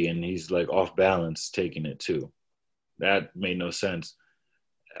 3, and he's like off balance taking it too. That made no sense.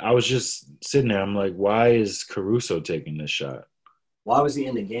 I was just sitting there. I'm like, why is Caruso taking this shot? Why was he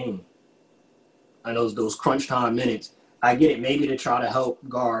in the game? I know those crunch time minutes. I get it, maybe to try to help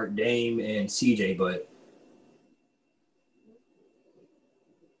guard Dame and CJ, but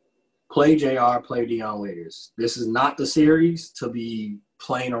play JR, play Deion Waiters. This is not the series to be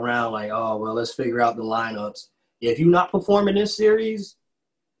playing around like, oh, well, let's figure out the lineups. If you're not performing this series,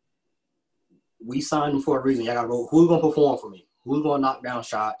 we signed him for a reason. Y'all got to go, who's going to perform for me? Who's going to knock down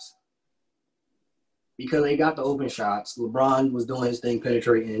shots? Because they got the open shots. LeBron was doing his thing,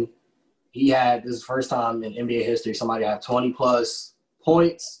 penetrating. He had this first time in NBA history, somebody had 20-plus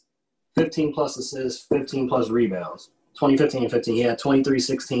points, 15-plus assists, 15-plus rebounds. 2015 and 15, he had 23,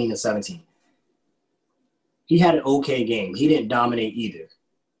 16, and 17. He had an okay game. He didn't dominate either.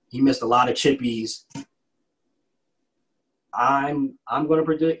 He missed a lot of chippies. I'm going to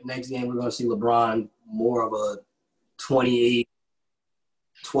predict next game we're going to see LeBron more of a 28,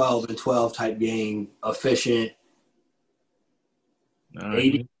 12, and 12 type game, efficient.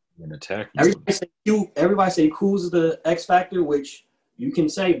 An attack. Everybody say Kuz is the X factor, which you can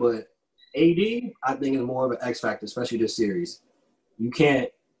say, but AD, I think, is more of an X factor, especially this series. You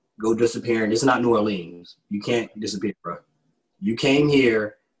can't go disappearing. It's not New Orleans. You can't disappear, bro. You came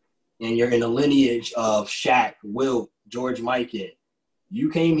here, and you're in the lineage of Shaq, Wilt, George Mikan.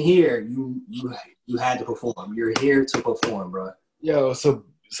 You came here. You had to perform. You're here to perform, bro. Yo, so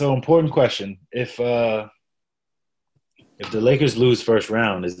important question. If the Lakers lose first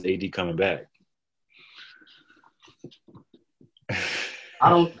round, is AD coming back? I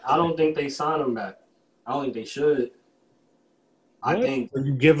don't think they sign him back. I don't think they should. I What? think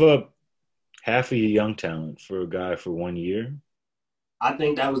You give up half of your young talent for a guy for 1 year?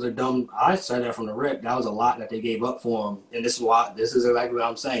 that was I said that from the rip. That was a lot that they gave up for him. And this is exactly what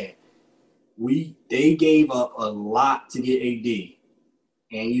I'm saying. They gave up a lot to get AD.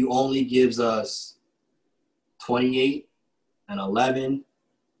 And you only gives us 28 and 11,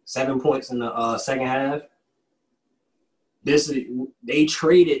 7 points in the second half. They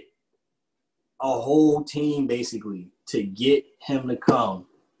traded a whole team basically to get him to come.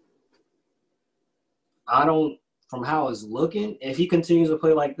 From how it's looking, if he continues to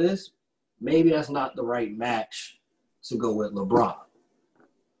play like this, maybe that's not the right match to go with LeBron.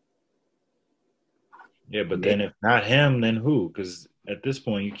 Yeah, but then if not him, then who? Because at this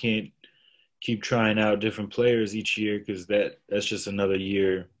point, you can't keep trying out different players each year because that's just another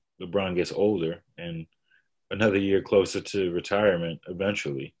year LeBron gets older and another year closer to retirement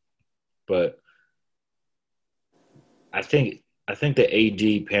eventually. But I think the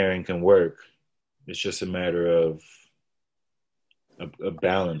AD pairing can work. It's just a matter of a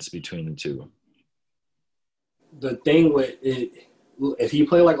balance between the two. The thing with it, if he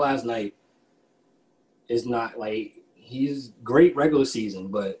played like last night, it's not like he's great regular season,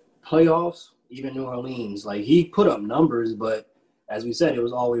 but playoffs, even New Orleans, like he put up numbers, but as we said, it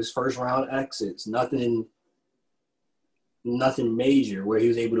was always first round exits. Nothing nothing major where he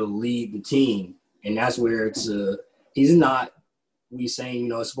was able to lead the team. And that's where he's not, we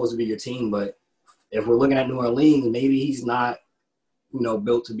saying, it's supposed to be your team, but if we're looking at New Orleans, maybe he's not,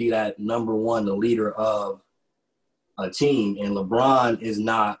 built to be that number one, the leader of a team. And LeBron is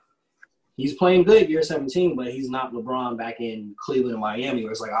not, he's playing good year 17, but he's not LeBron back in Cleveland and Miami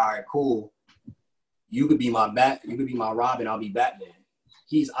where it's like, all right, cool. You could be my Robin, I'll be Batman.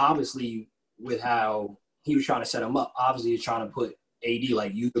 He's obviously, with how he was trying to set him up, obviously he's trying to put AD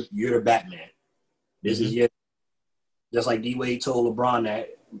like, you're the Batman. This is your, just like D-Wade told LeBron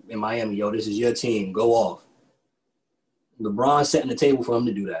that in Miami, yo, this is your team, go off. LeBron's setting the table for him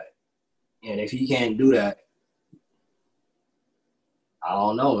to do that. And if he can't do that, I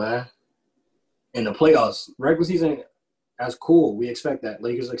don't know, man. In the playoffs, regular season, that's cool. We expect that.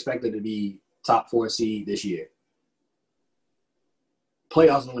 Lakers expected to be top 4 seed this year.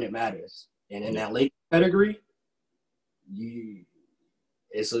 Playoffs is when it matters. And in that Lakers pedigree,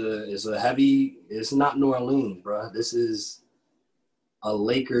 it's not New Orleans, bro. This is a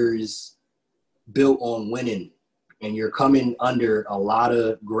Lakers built on winning. And you're coming under a lot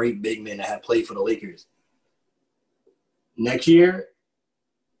of great big men that have played for the Lakers. Next year,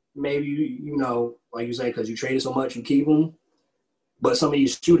 maybe, like you say, because you traded so much, you keep them. But some of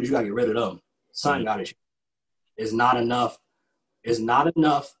these shooters, you got to get rid of them. Something got to shoot. It's not enough. It's not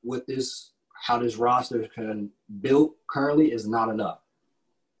enough with this, how this roster can built currently is not enough.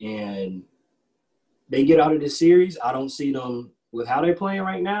 And they get out of this series, I don't see them with how they're playing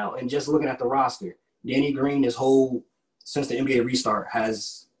right now. And just looking at the roster, Danny Green, since the NBA restart,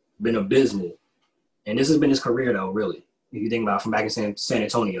 has been abysmal. And this has been his career, though, really, if you think about it, from back in San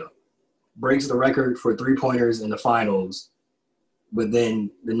Antonio. Breaks the record for three-pointers in the finals, but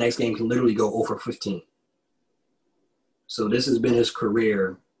then the next game can literally go 0 for 15. So this has been his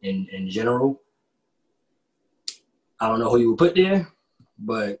career in general. I don't know who you would put there,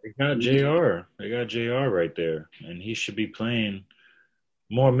 but They got JR. They got JR right there, and he should be playing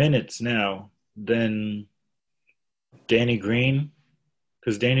more minutes now than Danny Green,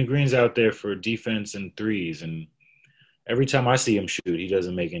 because Danny Green's out there for defense and threes, and every time I see him shoot, he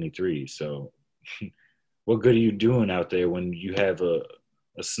doesn't make any threes. So what good are you doing out there when you have a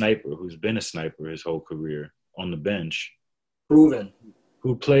sniper who's been a sniper his whole career on the bench? Proven.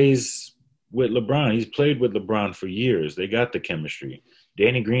 Who plays with LeBron. He's played with LeBron for years. They got the chemistry.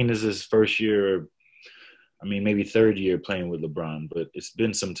 Danny Green is his first year, maybe third year playing with LeBron, but it's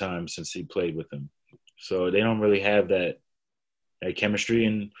been some time since he played with him. So they don't really have that chemistry.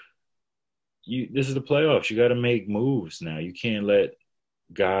 And this is the playoffs. You got to make moves now. You can't let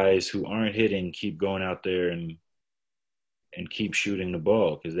guys who aren't hitting keep going out there and keep shooting the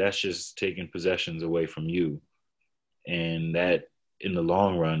ball, because that's just taking possessions away from you. And that, in the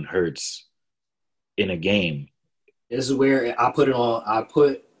long run, hurts in a game. This is where I put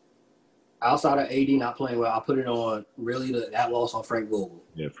outside of AD not playing well, I put it on really that loss on Frank Vogel.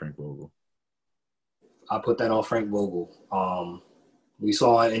 Yeah, Frank Vogel. I put that on Frank Vogel. We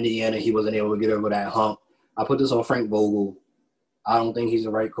saw in Indiana he wasn't able to get over that hump. I put this on Frank Vogel. I don't think he's the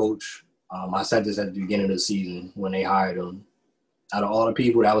right coach. I said this at the beginning of the season when they hired him. Out of all the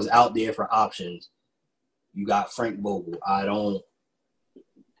people that was out there for options, you got Frank Vogel.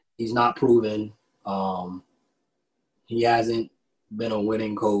 He's not proven. He hasn't been a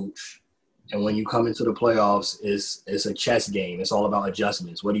winning coach. And when you come into the playoffs, it's a chess game. It's all about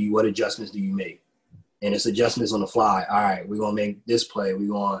adjustments. What adjustments do you make? And it's adjustments on the fly. All right, we're going to make this play. We're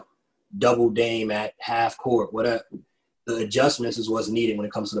going to double Dame at half court. Whatever. The adjustments is what's needed when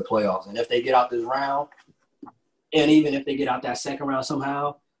it comes to the playoffs. And if they get out this round, and even if they get out that second round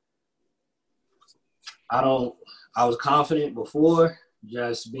somehow, I was confident before,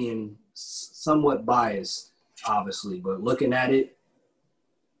 just being somewhat biased, obviously. But looking at it,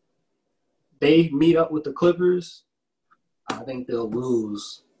 they meet up with the Clippers, I think they'll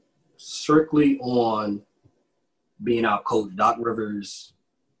lose strictly on being out coached. Doc Rivers,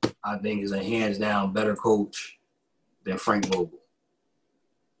 I think, is a hands down better coach than Frank Vogel.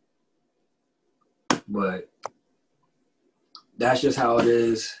 But that's just how it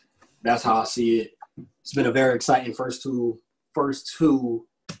is. That's how I see it. It's been a very exciting first two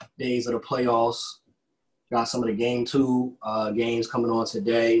days of the playoffs. Got some of the game 2 games coming on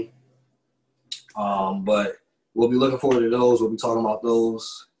today. But we'll be looking forward to those. We'll be talking about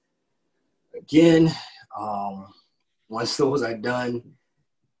those again. Once those are done.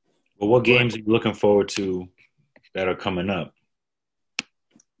 Well, what games are you looking forward to that are coming up?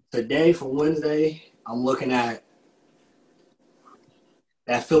 Today, for Wednesday, I'm looking at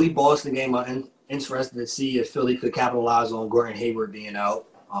that Philly-Boston game. I'm interested to see if Philly could capitalize on Gordon Hayward being out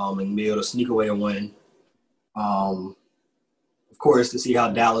and be able to sneak away a win. course, to see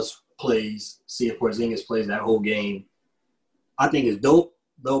how Dallas plays, see if Porzingis plays that whole game. I think it's dope,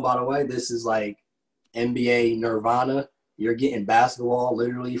 though, by the way. This is like NBA Nirvana. You're getting basketball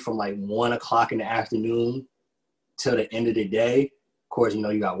literally from like 1 o'clock in the afternoon till the end of the day. Of course,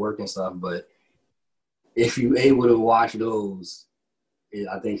 you got work and stuff, but if you're able to watch those,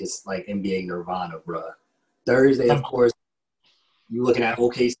 I think it's like NBA Nirvana, bruh. Thursday, of course, you're looking at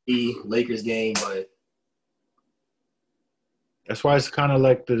OKC, Lakers game, but that's why it's kind of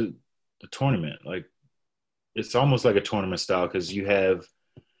like the tournament. Like, it's almost like a tournament style because you have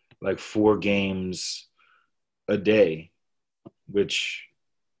like 4 games a day, which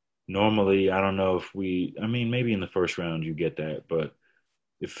normally, I don't know if maybe in the first round you get that, but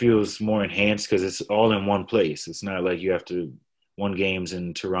it feels more enhanced because it's all in one place. It's not like you have to, one game's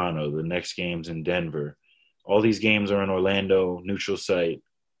in Toronto, the next game's in Denver. All these games are in Orlando, neutral site,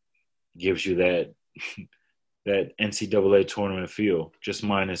 gives you that that NCAA tournament feel, just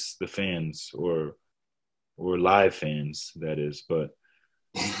minus the fans or live fans, that is. But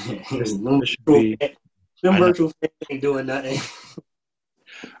them virtual fans ain't doing nothing.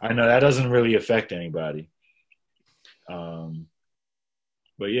 I know that doesn't really affect anybody.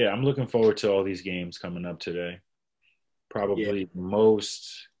 But yeah, I'm looking forward to all these games coming up today. Probably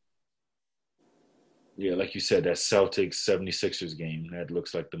most, like you said, that Celtics 76ers game, that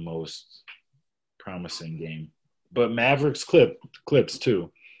looks like the most promising game. But Mavericks Clips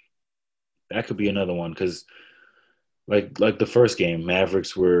too. That could be another one because like the first game,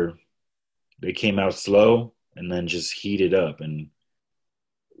 Mavericks they came out slow and then just heated up, and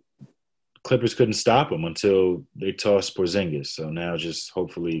Clippers couldn't stop them until they tossed Porzingis. So now just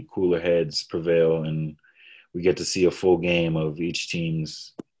hopefully cooler heads prevail and we get to see a full game of each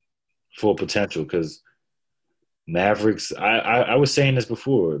team's full potential because Mavericks, I was saying this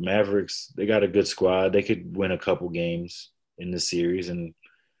before, Mavericks, they got a good squad. They could win a couple games in this series, and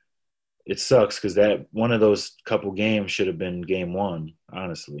it sucks because that one of those couple games should have been game 1,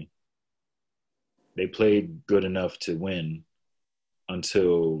 honestly. They played good enough to win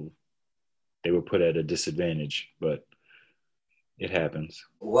until they were put at a disadvantage, but it happens.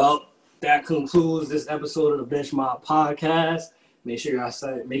 Well, that concludes this episode of the Benchmark Podcast. Make sure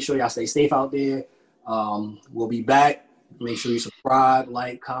y'all stay safe out there. We'll be back. Make sure you subscribe,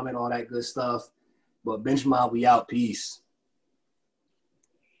 like, comment, all that good stuff. But Benchmark, we out. Peace.